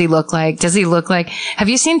 What does he look like? Does he look like, have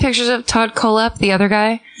you seen pictures of Todd Kohlhepp, the other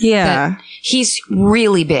guy? Yeah. He's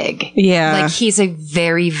really big. Yeah. Like he's a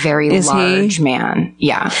very, very large man.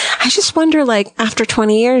 Yeah. I just wonder, like, after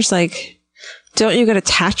 20 years, like, don't you get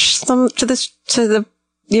attached to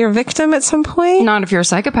your victim at some point? Not if you're a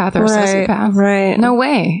psychopath or a sociopath. Right. No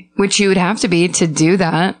way. Which you would have to be to do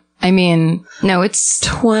that. I mean, no, it's...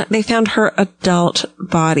 They found her adult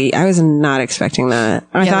body. I was not expecting that.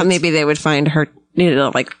 I thought maybe they would find her,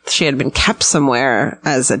 like she had been kept somewhere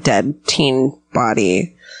as a dead teen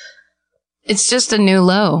body. It's just a new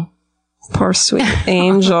low. Poor sweet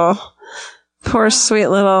angel. Poor sweet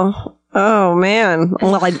little... Oh, man.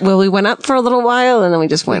 Well, we went up for a little while and then we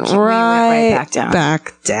just went right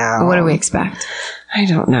back down. What do we expect? I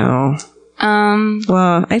don't know.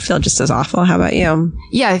 Well, I feel just as awful. How about you?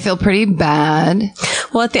 Yeah, I feel pretty bad.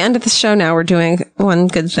 Well, at the end of the show now, we're doing one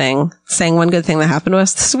good thing, saying one good thing that happened to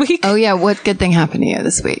us this week. Oh, yeah. What good thing happened to you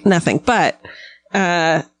this week? Nothing. But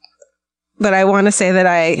I want to say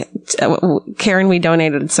that Karen, we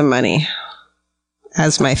donated some money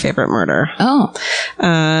as my favorite murder. Oh.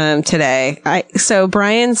 Today. So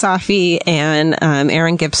Brian Safi and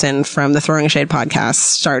Aaron Gibson from the Throwing a Shade podcast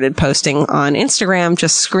started posting on Instagram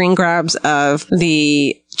just screen grabs of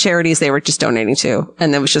the charities they were just donating to.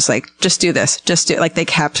 And it was just like, just do this. Like they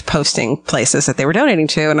kept posting places that they were donating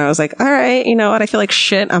to. And I was like, all right, you know what? I feel like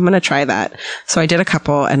shit. I'm going to try that. So I did a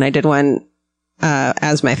couple, and I did one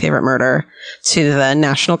as my favorite murder to the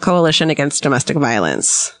National Coalition Against Domestic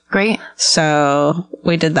Violence. Great. So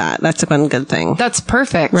we did that. That's one good thing. That's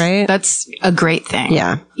perfect. Right? That's a great thing.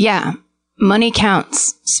 Yeah. Yeah. Money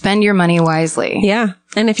counts. Spend your money wisely. Yeah.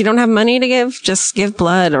 And if you don't have money to give, just give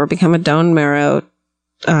blood or become a bone marrow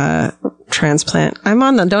transplant. I'm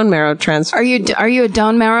on the bone marrow transplant. Are you a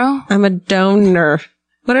bone marrow? I'm a donor.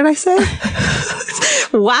 What did I say?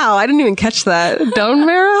 Wow, I didn't even catch that. Bone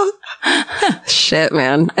marrow? Shit,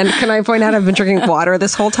 man. And can I point out I've been drinking water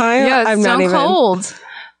this whole time? Yeah, it's I'm so not even cold. So,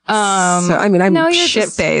 I mean, I'm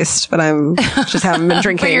shit-based, but I'm just haven't been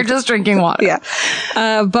drinking. But you're just drinking water. Yeah.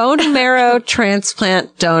 Bone marrow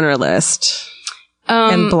transplant donor list.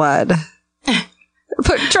 And blood.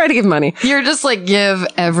 Try to give money. You're just like, give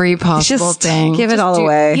every possible thing. Give it all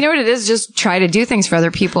away. You know what it is? Just try to do things for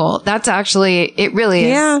other people. That's actually, it really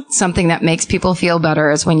is something that makes people feel better,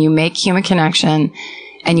 is when you make human connection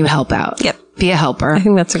and you help out. Yep. Be a helper. I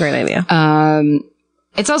think that's a great idea.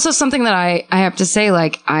 It's also something that I have to say,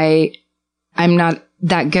 like, I'm not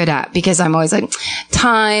that good at, because I'm always like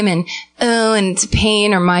time and it's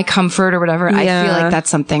pain or my comfort or whatever. Yeah. I feel like that's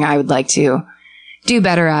something I would like to do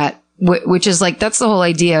better at. Which is like, that's the whole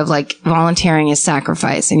idea of like volunteering is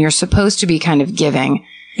sacrifice, and you're supposed to be kind of giving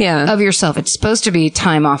of yourself. It's supposed to be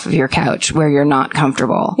time off of your couch where you're not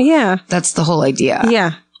comfortable. Yeah. That's the whole idea.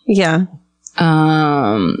 Yeah. Yeah.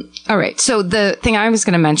 All right. So the thing I was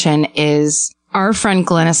going to mention is our friend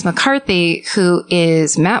Glennis McCarthy, who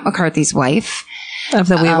is Matt McCarthy's wife. Of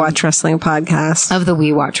the We Watch Wrestling podcast. Of the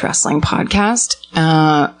We Watch Wrestling podcast.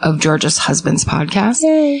 Of George's husband's podcast.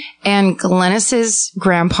 Yay. And Glennis's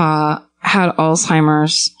grandpa had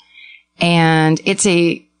Alzheimer's, and it's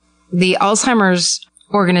the Alzheimer's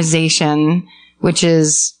organization, which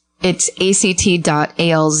is, it's act.alz.org.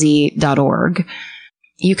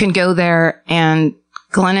 You can go there, and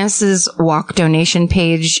Glennis's walk donation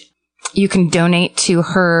page, you can donate to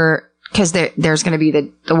her, because there's going to be the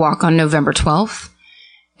walk on November 12th.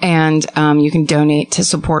 And you can donate to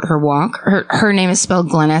support her walk. Her name is spelled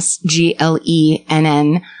Glennis, GLENNIS,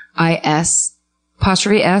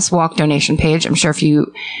 walk donation page. I'm sure if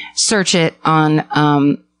you search it on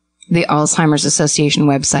the Alzheimer's Association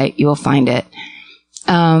website, you will find it.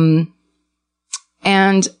 And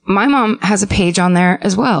my mom has a page on there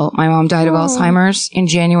as well. My mom died of Alzheimer's in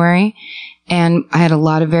January. And I had a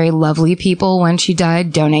lot of very lovely people when she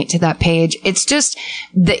died donate to that page. It's just,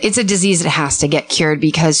 it's a disease that has to get cured,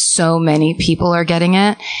 because so many people are getting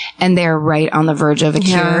it, and they're right on the verge of a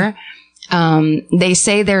cure. They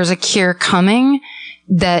say there's a cure coming.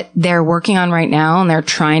 that they're working on right now, and they're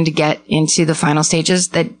trying to get into the final stages,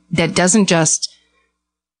 that doesn't just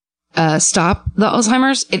stop the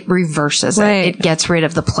Alzheimer's, it reverses it. It gets rid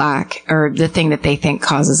of the plaque or the thing that they think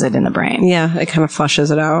causes it in the brain. Yeah, it kind of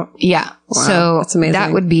flushes it out. Yeah. Wow, so that's amazing.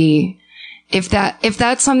 That would be, if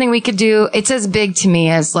that's something we could do, it's as big to me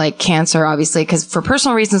as like cancer, obviously, because for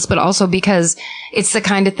personal reasons, but also because it's the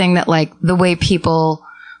kind of thing that like the way people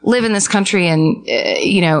live in this country, and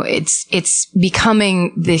it's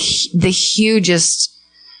becoming the hugest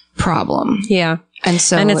problem. Yeah. And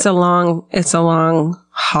so, and it's a long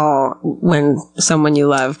haul when someone you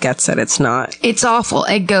love gets it. It's awful.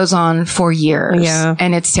 It goes on for years. Yeah.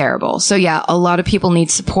 And it's terrible. So yeah, a lot of people need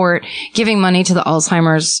support. Giving money to the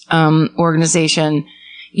Alzheimer's, organization.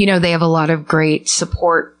 They have a lot of great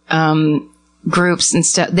support, groups and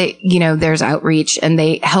stuff. There's outreach, and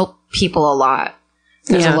they help people a lot.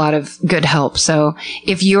 There's a lot of good help. So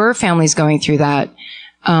if your family's going through that,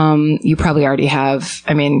 you probably already have.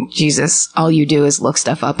 I mean, Jesus, all you do is look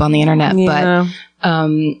stuff up on the internet. Yeah.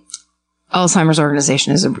 But Alzheimer's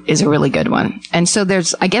organization is a really good one. And so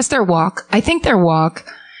I guess their walk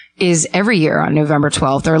is every year on November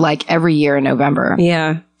 12th, or like every year in November.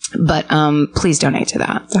 Yeah. But please donate to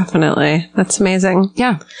that. Definitely. That's amazing.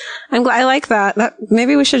 Yeah. I'm glad. I like that.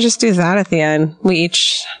 Maybe we should just do that at the end. We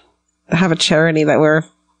each have a charity or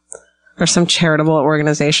some charitable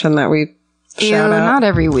organization that we shout out. Not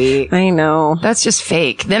every week. I know. That's just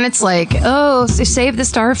fake. Then it's like, save the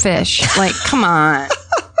starfish. Like, come on.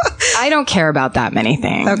 I don't care about that many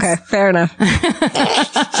things. Okay, fair enough.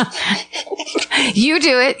 You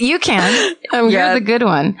do it. You can. You're good. the good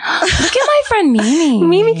one. Look at my friend Mimi.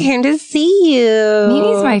 Mimi came to see you.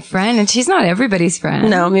 Mimi's my friend, and she's not everybody's friend.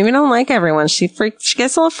 No, Mimi don't like everyone. She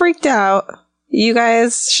gets a little freaked out. You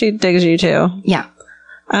guys, she digs you too. Yeah.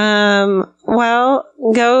 Well,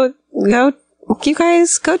 you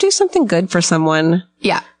guys go do something good for someone.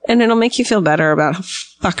 Yeah. And it'll make you feel better about how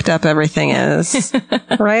fucked up everything is.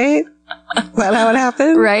 Right? Is that how it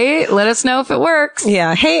happens? Right? Let us know if it works.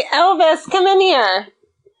 Yeah. Hey, Elvis, come in here.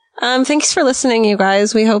 Thanks for listening, you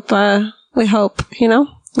guys. We hope, we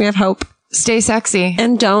have hope. Stay sexy.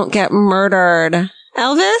 And don't get murdered.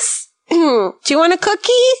 Elvis, do you want a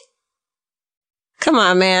cookie? Come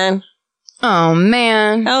on, man. Oh,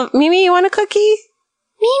 man. Mimi, you want a cookie?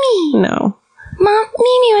 Mimi. No. Mom,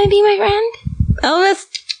 Mimi, want to be my friend? Elvis,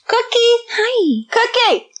 cookie. Hi.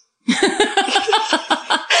 Cookie.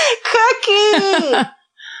 Cookie.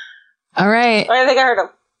 All right. I think I heard him.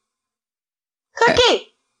 Cookie.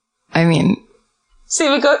 I mean. See,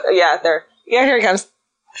 we go. Yeah, there. Yeah, here he comes.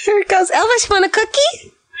 Here he goes. Elvis, you want a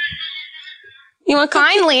cookie? You want cookie?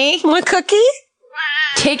 Finally. You want a cookie?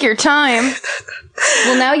 Take your time.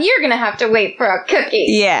 Well, now you're going to have to wait for a cookie.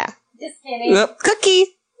 Yeah. Just kidding. Cookie.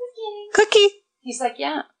 Just kidding. Cookie. He's like,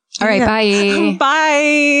 yeah. All right, bye.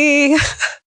 Bye.